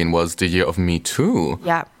 2017 was the year of Me Too.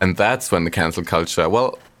 Yeah. And that's when the cancel culture,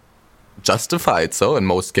 justified so in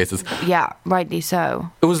most cases. Yeah, rightly so.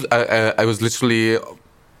 It was, I was literally...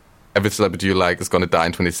 Every celebrity you like is going to die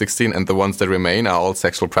in 2016, and the ones that remain are all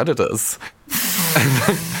sexual predators.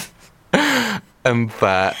 And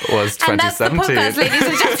that was 2017. And that's the podcast, ladies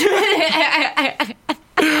and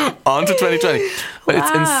gentlemen. On to 2020. But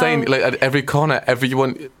It's insane. Like, at every corner,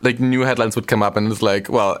 everyone, like, new headlines would come up, and it's like,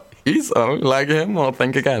 well, he's like him, or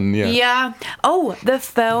think again. Yeah. Yeah. Oh, the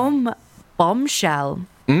film Bombshell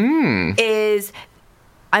is...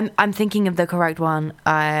 I'm thinking of the correct one.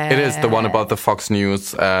 It is the one about the Fox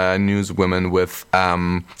News newswomen with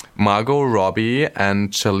Margot Robbie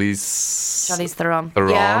and Charlize Theron.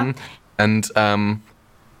 Yeah. And someone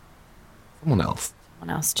else.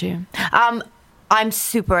 Someone else too. I'm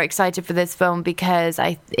super excited for this film because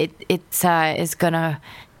it's gonna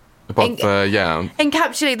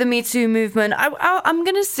encapsulate the Me Too movement. I'm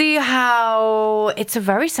gonna see how it's a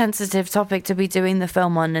very sensitive topic to be doing the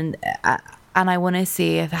film on, and I want to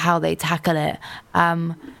see how they tackle it.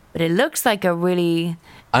 But it looks like a really...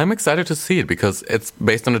 I'm excited to see it because it's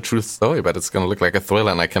based on a true story, but it's going to look like a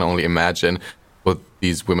thriller, and I can only imagine what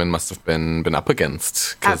these women must have been up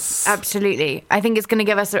against. Absolutely. I think it's going to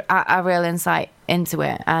give us a real insight into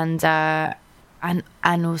it, and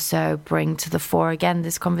also bring to the fore again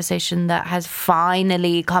this conversation that has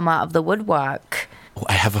finally come out of the woodwork. Oh,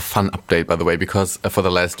 I have a fun update, by the way, because for the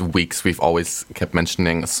last weeks, we've always kept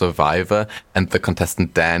mentioning Survivor and the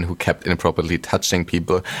contestant Dan, who kept inappropriately touching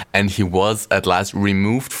people. And he was at last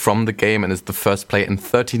removed from the game and is the first player in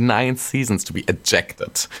 39 seasons to be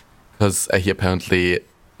ejected because he apparently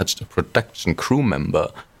touched a production crew member.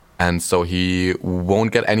 And so he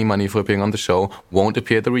won't get any money for appearing on the show, won't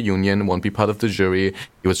appear at the reunion, won't be part of the jury.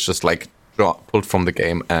 He was just like pulled from the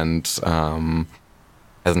game and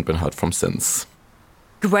hasn't been heard from since.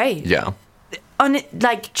 Great. Yeah.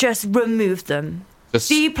 Just remove them.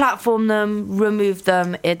 Just deplatform them, remove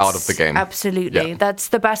them. It's out of the game. Absolutely. Yeah. That's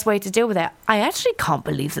the best way to deal with it. I actually can't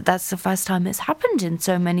believe that that's the first time it's happened in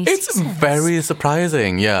so many seasons. It's very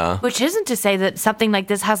surprising, yeah. Which isn't to say that something like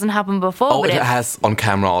this hasn't happened before. Oh, it has on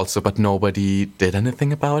camera also, but nobody did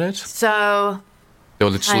anything about it. So... There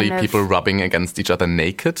were literally people rubbing against each other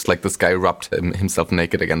naked. Like this guy rubbed himself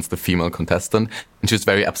naked against the female contestant. And she was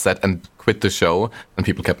very upset and quit the show. And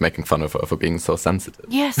people kept making fun of her for being so sensitive.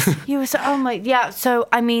 Yes, you were so... Oh my... Yeah, so,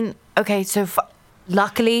 I mean... Okay, so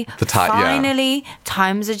luckily, finally,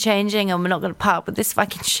 times are changing and we're not going to put up with this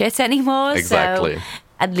fucking shit anymore. Exactly. So,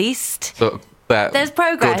 at least... So there's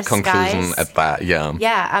progress, good conclusion guys. At that, yeah.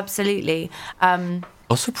 Yeah, absolutely.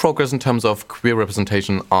 Also progress in terms of queer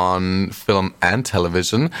representation on film and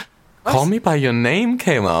television. What? Call Me By Your Name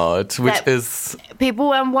came out, which is... People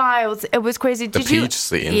went wild. It was crazy. The peach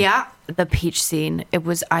scene. Yeah, the peach scene. It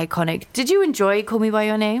was iconic. Did you enjoy Call Me By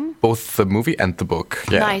Your Name? Both the movie and the book,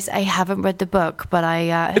 yeah. Nice. I haven't read the book, but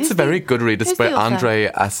I... it's a very good read. It's by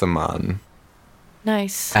Andre Aciman.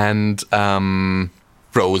 Nice. And...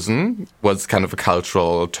 Frozen was kind of a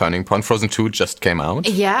cultural turning point. Frozen 2 just came out.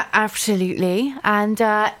 Yeah, absolutely. And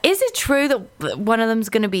is it true that one of them's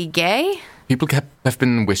going to be gay? People have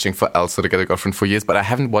been wishing for Elsa to get a girlfriend for years, but I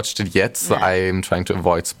haven't watched it yet, so I'm trying to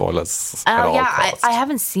avoid spoilers at all costs. I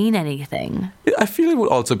haven't seen anything. I feel it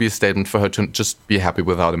would also be a statement for her to just be happy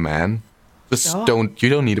without a man. You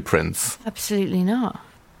don't need a prince. Absolutely not.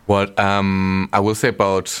 What I will say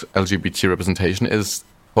about LGBT representation is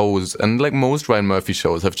Pose and like most Ryan Murphy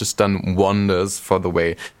shows have just done wonders for the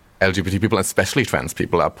way LGBT people, especially trans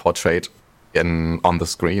people, are portrayed on the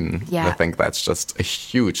screen. Yeah. I think that's just a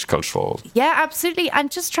huge cultural... Yeah, absolutely. And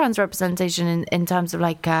just trans representation in terms of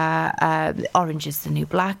like Orange is the New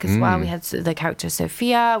Black as well. We had the character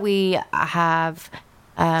Sophia. We have...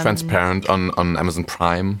 Transparent on Amazon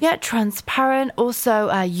Prime. Yeah, Transparent. Also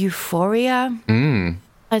Euphoria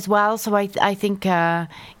as well. So I think,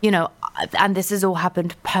 and this has all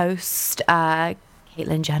happened post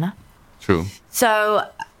Caitlyn Jenner. True. So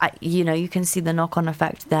you can see the knock-on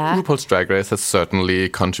effect there. RuPaul's Drag Race has certainly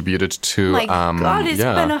contributed to... Oh my God, it's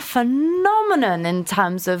been a phenomenon in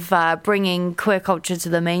terms of bringing queer culture to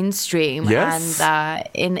the mainstream. Yes.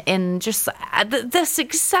 And in just the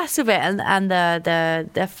success of it and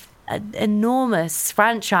the enormous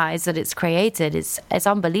franchise that it's created is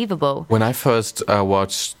unbelievable. When I first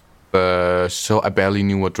watched the show, I barely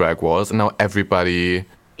knew what drag was, and now everybody...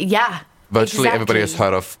 Yeah, virtually everybody has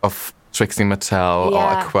heard of Trixie Mattel or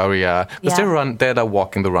Aquaria, because they're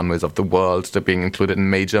walking the runways of the world. They're being included in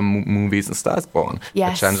major movies and Stars Born.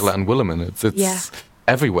 Yes. Shangela and Williman. It's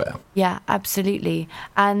everywhere. Yeah, absolutely.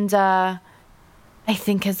 And I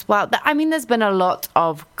think as well, there's been a lot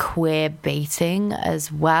of queer baiting as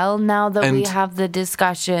well now that we have the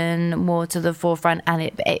discussion more to the forefront, and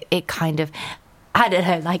it kind of, I don't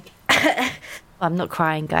know, like... I'm not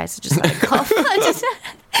crying, guys. I just cough. I just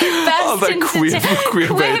burst into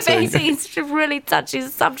queer baiting. It's a really touchy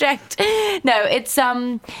subject. No, it's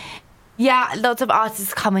lots of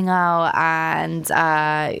artists coming out, and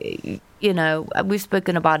we've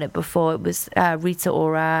spoken about it before. It was Rita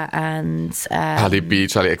Ora and Cardi B,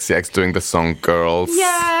 Charli XCX doing the song "Girls."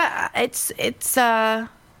 Yeah, it's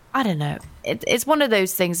I don't know. It's one of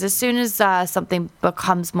those things. As soon as something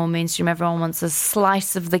becomes more mainstream, everyone wants a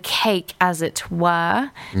slice of the cake, as it were.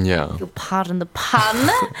 Yeah. You'll pardon the pun.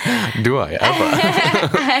 Do I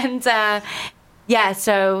ever? And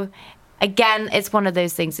so again, it's one of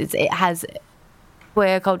those things. It has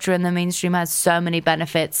queer culture in the mainstream has so many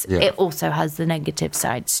benefits. Yeah. It also has the negative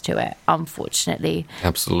sides to it, unfortunately.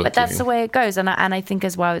 Absolutely. But that's the way it goes. And I think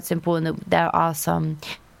as well, it's important that there are some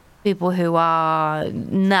people who are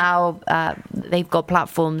now, they've got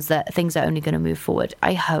platforms that things are only going to move forward,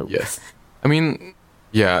 I hope. Yes. I mean,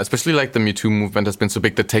 yeah, especially like the Me Too movement has been so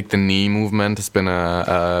big. The Take the Knee movement has been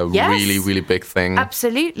a really, really big thing.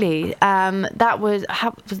 Absolutely. That was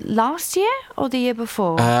last year or the year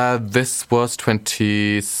before? This was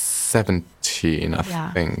 2017, I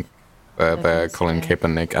think. The Colin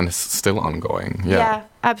Kaepernick, and it's still ongoing. Yeah,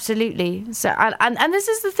 absolutely. So, and this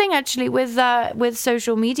is the thing actually with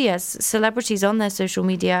social media, celebrities on their social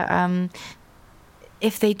media.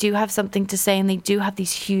 If they do have something to say and they do have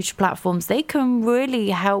these huge platforms, they can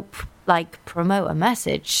really help promote a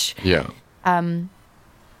message. Yeah. And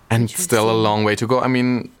still a long way to go. I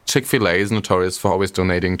mean, Chick-fil-A is notorious for always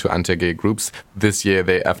donating to anti-gay groups. This year,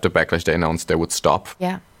 after Backlash, they announced they would stop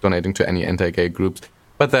donating to any anti-gay groups.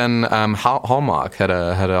 But then Hallmark had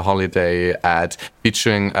a holiday ad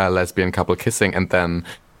featuring a lesbian couple kissing, and then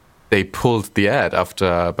they pulled the ad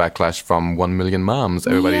after backlash from 1 Million Moms,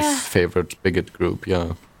 everybody's favorite bigot group.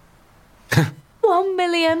 Yeah. 1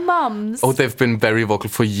 Million Moms. Oh, they've been very vocal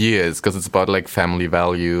for years because it's about family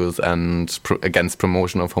values and against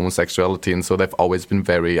promotion of homosexuality, and so they've always been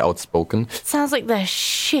very outspoken. Sounds like the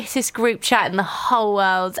shittest group chat in the whole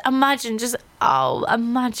world. Imagine.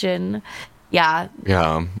 Yeah.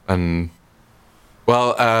 Yeah, and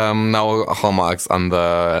now Hallmark's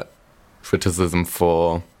under criticism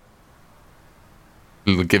for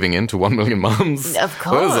giving in to 1 Million Moms. Of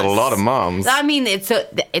course, there's a lot of moms. I mean, it's a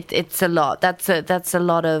lot. That's a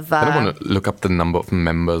lot of. I don't want to look up the number of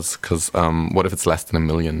members because what if it's less than 1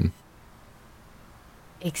 million?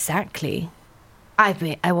 Exactly. I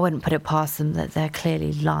wouldn't put it past them that they're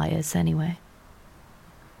clearly liars anyway.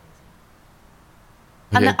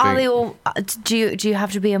 And are they all? Do you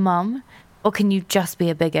have to be a mum, or can you just be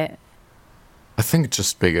a bigot? I think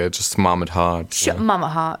just bigot, just mum at heart. Sure, mum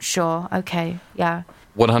at heart, sure, okay, yeah.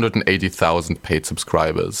 180,000 paid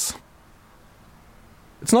subscribers.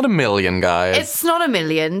 It's not 1 million, guys. It's not 1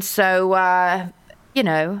 million, so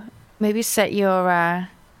maybe set your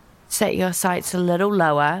sights a little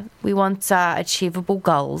lower. We want achievable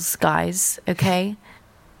goals, guys. Okay.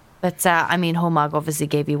 But, Hallmark obviously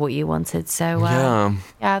gave you what you wanted, so...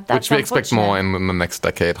 that's which we expect more in the next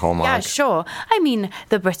decade, Hallmark. Yeah, sure. I mean,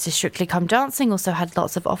 the British Strictly Come Dancing also had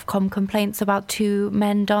lots of Ofcom complaints about two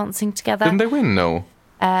men dancing together. Didn't they win? No.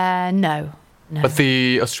 No. But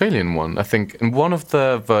the Australian one, I think, in one of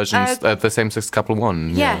the versions, the same-sex couple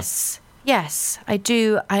won. Yes, I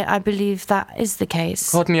do. I believe that is the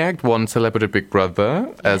case. Courtney Act won Celebrity Big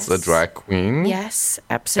Brother as a drag queen. Yes,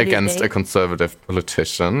 absolutely. Against a conservative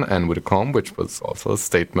politician, Anne Widdecombe, which was also a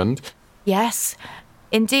statement. Yes,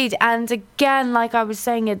 indeed. And again, like I was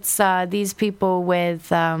saying, it's these people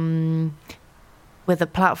with a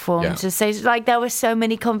platform to say, there were so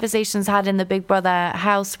many conversations had in the Big Brother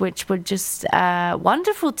house, which were just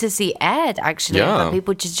wonderful to see aired, actually. Yeah. For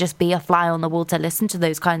people to just be a fly on the wall to listen to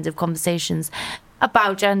those kinds of conversations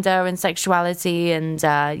about gender and sexuality and,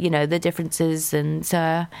 the differences. And,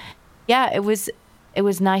 it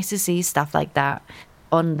was nice to see stuff like that.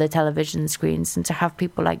 on the television screens, and to have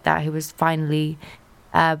people like that who was finally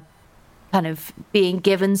kind of being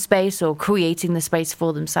given space or creating the space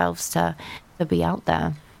for themselves to be out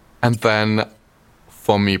there. And then,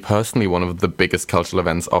 for me personally, one of the biggest cultural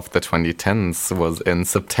events of the 2010s was in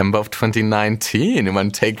September of 2019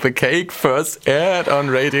 when Take the Cake first aired on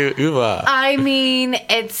Radio Über. I mean,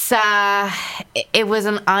 it was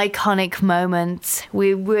an iconic moment.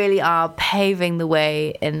 We really are paving the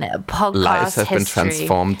way in podcast Lives have history. been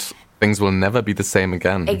transformed. Things will never be the same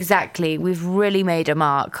again. Exactly. We've really made a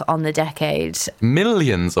mark on the decade.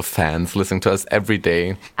 Millions of fans listening to us every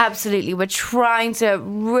day. Absolutely. We're trying to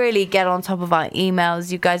really get on top of our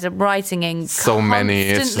emails. You guys are writing in so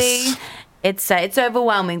constantly. Many. It's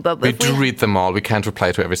overwhelming, but we do read them all. We can't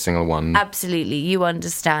reply to every single one. Absolutely. You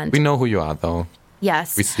understand. We know who you are, though.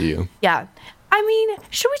 Yes. We see you. Yeah. I mean,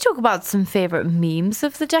 should we talk about some favorite memes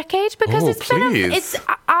of the decade? Because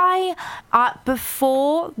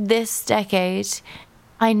before this decade,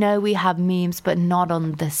 I know we have memes, but not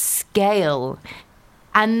on the scale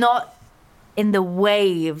and not in the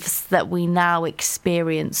waves that we now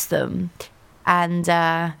experience them. And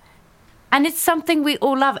it's something we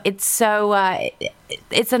all love. It's so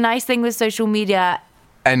it's a nice thing with social media.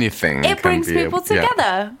 Anything. It brings people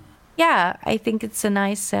together. Yeah, I think it's a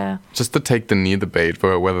nice... Just to take the knee debate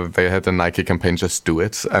for whether they had a Nike campaign, Just Do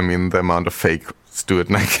It. I mean, the amount of fake Do It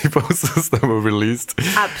Nike posters that were released.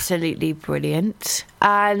 Absolutely brilliant.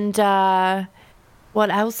 And what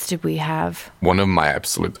else did we have? One of my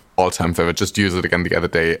absolute all-time favorite, just used it again the other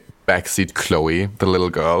day, Backseat Chloe, the little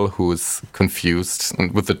girl who's confused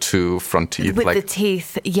and with the two front teeth. With the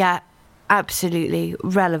teeth, yeah, absolutely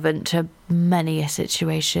relevant to many a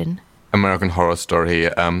situation. American Horror Story.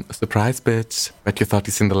 Surprise, bitch. Bet you thought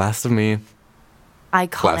you seen the last of me.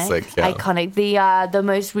 Iconic. Classic, yeah. Iconic. The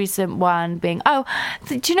most recent one being...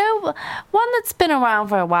 do you know... One that's been around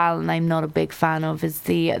for a while and I'm not a big fan of is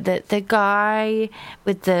the guy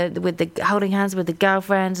with the holding hands with the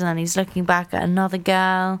girlfriend and then he's looking back at another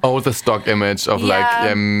girl. Oh, the stock image of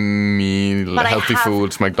me, healthy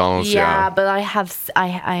food, McDonald's, yeah. But I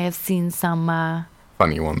have seen some...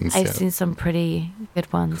 funny ones. I've seen some pretty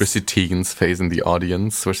good ones. Chrissy Teigen's face in the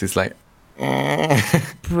audience where she's like...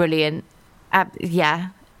 Brilliant.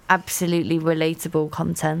 Absolutely relatable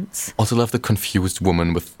content. Also love the confused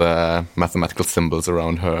woman with the mathematical symbols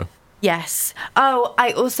around her. Yes. Oh,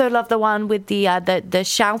 I also love the one with the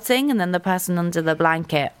shouting and then the person under the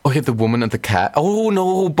blanket. Oh, yeah, the woman and the cat. Oh,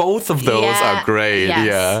 no, both of those are great. Yes,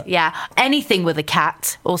 yeah. Yeah. Anything with a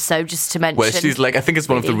cat, also, just to mention. Where she's like, I think it's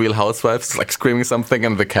one of the Real Housewives, like screaming something,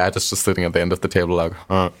 and the cat is just sitting at the end of the table, like,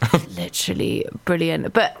 Literally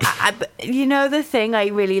brilliant. But, you know, the thing I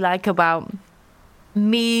really like about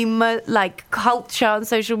meme, like, culture on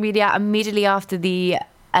social media immediately after the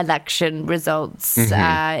election results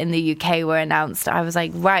in the UK were announced, I was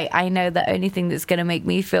like, right, I know the only thing that's going to make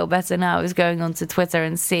me feel better now is going onto Twitter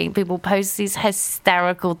and seeing people post these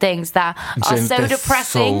hysterical things that are so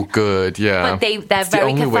depressing. So good, yeah. But they're it's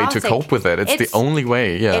very the only cathartic. way to cope with it. It's the only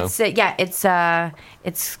way, yeah.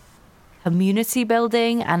 It's community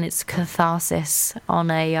building and it's catharsis on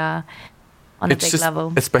a big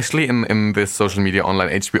level. Especially in this social media online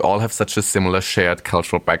age, we all have such a similar shared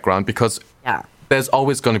cultural background because there's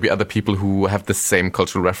always going to be other people who have the same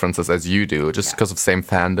cultural references as you do, just because of same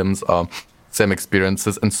fandoms or same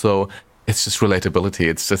experiences. And so it's just relatability.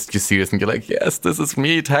 It's just you see this and you're like, yes, this is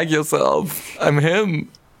me. Tag yourself. I'm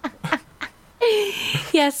him.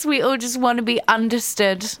 Yes, we all just want to be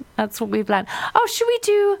understood. That's what we plan. Oh, should we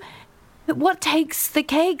do what takes the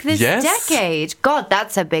cake this decade? God,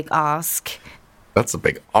 that's a big ask. That's a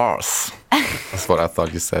big arse. That's what I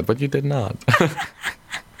thought you said, but you did not.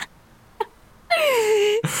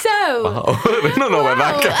 So, I don't know where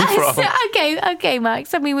that came from. Okay,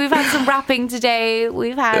 Max. I mean, we've had some rapping today.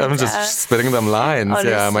 We've had... I'm just spitting them lines.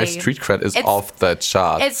 Honestly, yeah, my street cred is off the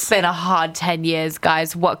charts. It's been a hard 10 years,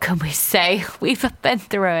 guys. What can we say? We've been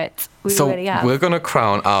through it. We really have. We're going to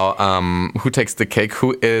crown our Who Takes the Cake,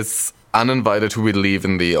 who is uninvited, who will leave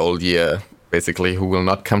in the old year, basically, who will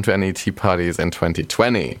not come to any tea parties in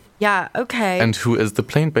 2020. Yeah, okay. And who is the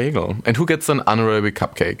plain bagel? And who gets an honorary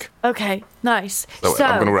cupcake? Okay, nice. So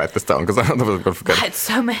I'm going to write this down because I don't know if I'm going to forget. It's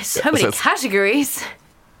so many categories.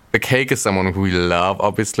 The cake is someone who we love,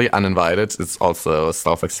 obviously. Uninvited, it's also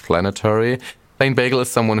self-explanatory. Plain bagel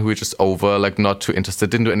is someone who is just over, like not too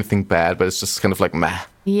interested, didn't do anything bad, but it's just kind of like meh.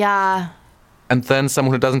 Yeah. And then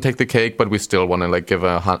someone who doesn't take the cake, but we still want to like give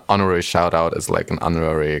a honorary shout out as like an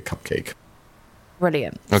honorary cupcake.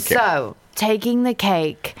 Brilliant. Okay. So, taking the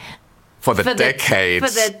cake for the decade.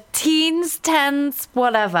 For the teens, tens,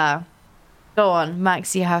 whatever. Go on,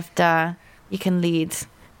 Max, you have to You can lead.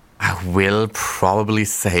 I will probably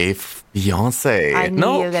say Beyonce. I knew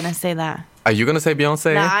you were going to say that. Are you going to say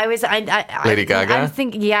Beyonce? No, I was... Lady Gaga? I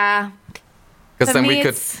think, yeah. Because then me, we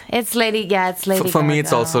could... It's Lady Gaga. For me,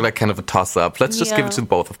 it's also like kind of a toss-up. Let's just give it to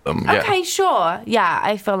both of them. Okay, yeah. sure. Yeah,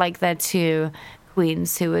 I feel like they're two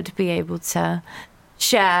queens who would be able to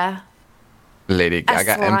share... Lady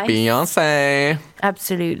Gaga and Beyonce.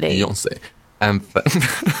 Absolutely. Beyonce. And then...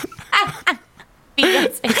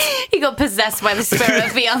 Beyonce. He got possessed by the spirit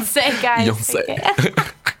of Beyonce, guys. Beyonce.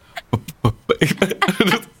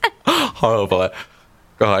 Horrible.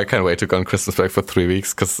 God, I can't wait to go on Christmas break for 3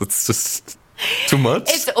 weeks because it's just too much.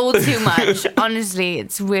 It's all too much. Honestly,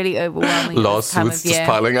 it's really overwhelming. Lawsuits just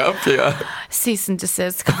piling up, yeah. Cease and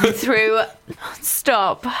desist coming through.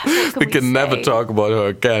 Stop. We can never talk about her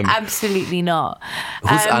again. Absolutely not.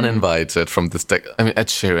 Who's uninvited from this decade? I mean, Ed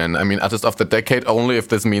Sheeran. I mean, artist of the decade only if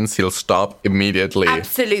this means he'll stop immediately.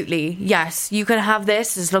 Absolutely. Yes. You can have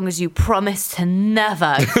this as long as you promise to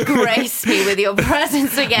never grace me with your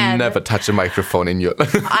presence again. Never touch a microphone in your...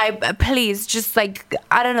 Please, just like,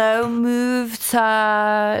 I don't know, move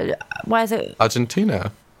to... where is it?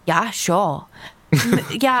 Argentina. Yeah, sure.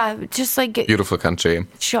 Yeah, just like... Beautiful country.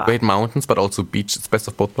 Sure. Great mountains, but also beach. It's best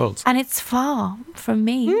of both worlds. And it's far from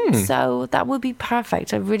me. So that would be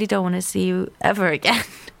perfect. I really don't want to see you ever again.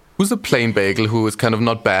 Who's a plain bagel who is kind of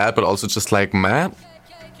not bad, but also just like, meh?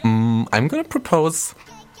 I'm going to propose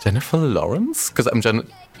Jennifer Lawrence, because I'm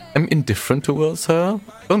indifferent towards her.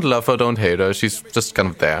 Don't love her, don't hate her. She's just kind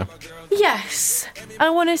of there. Yes. I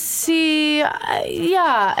want to see...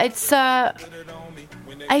 it's...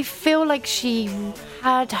 I feel like she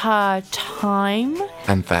had her time.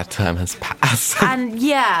 And that time has passed. And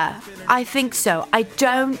yeah, I think so. I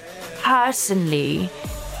don't personally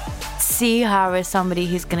see her as somebody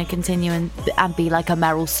who's going to continue and be like a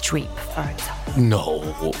Meryl Streep, for example.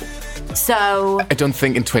 No. So... I don't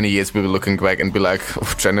think in 20 years we'll be looking back and be like,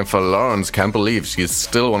 oh, Jennifer Lawrence, can't believe she's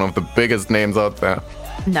still one of the biggest names out there.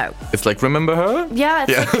 No. It's like, remember her? Yeah.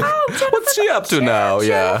 It's like, oh, Jennifer, what's she up to now?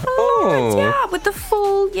 Yeah. Oh. Yeah, with the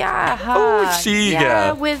full, her. Oh, she,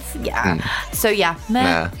 yeah. So, yeah.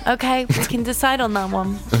 Nah. Okay, we can decide on that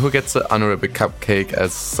one. Who gets the honorable cupcake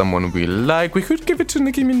as someone we like? We could give it to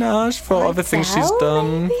Nicki Minaj for all the things she's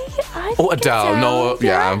done. Adele.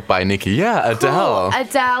 No, by Nicki. Yeah, Adele. Cool.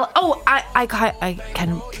 Adele. Oh, I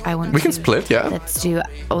want We can split, yeah. Let's do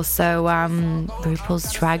also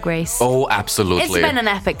RuPaul's Drag Race. Oh, absolutely. It's been an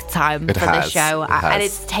epic time for the show, and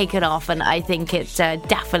it's taken off, and I think it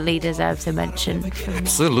definitely deserves a mention.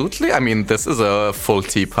 Absolutely. I mean, this is a full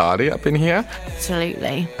tea party up in here.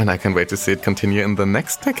 Absolutely. And I can't wait to see it continue in the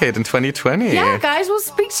next decade, in 2020. Yeah, guys, we'll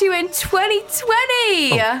speak to you in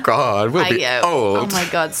 2020. Oh, God, we'll be old. Oh, my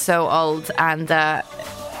God, so old. And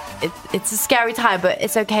it's a scary time, but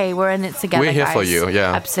it's okay. We're in it together, We're here guys. For you,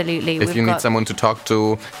 yeah. Absolutely. If you need someone to talk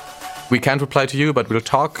to, we can't reply to you, but we'll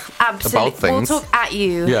talk about things. We'll talk at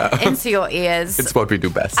you, into your ears. It's what we do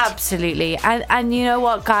best. Absolutely. And you know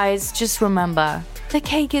what, guys? Just remember, the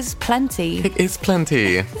cake is plenty. Cake is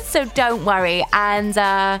plenty. So don't worry. And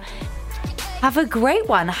have a great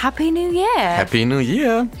one. Happy New Year. Happy New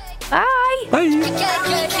Year. Bye. Bye.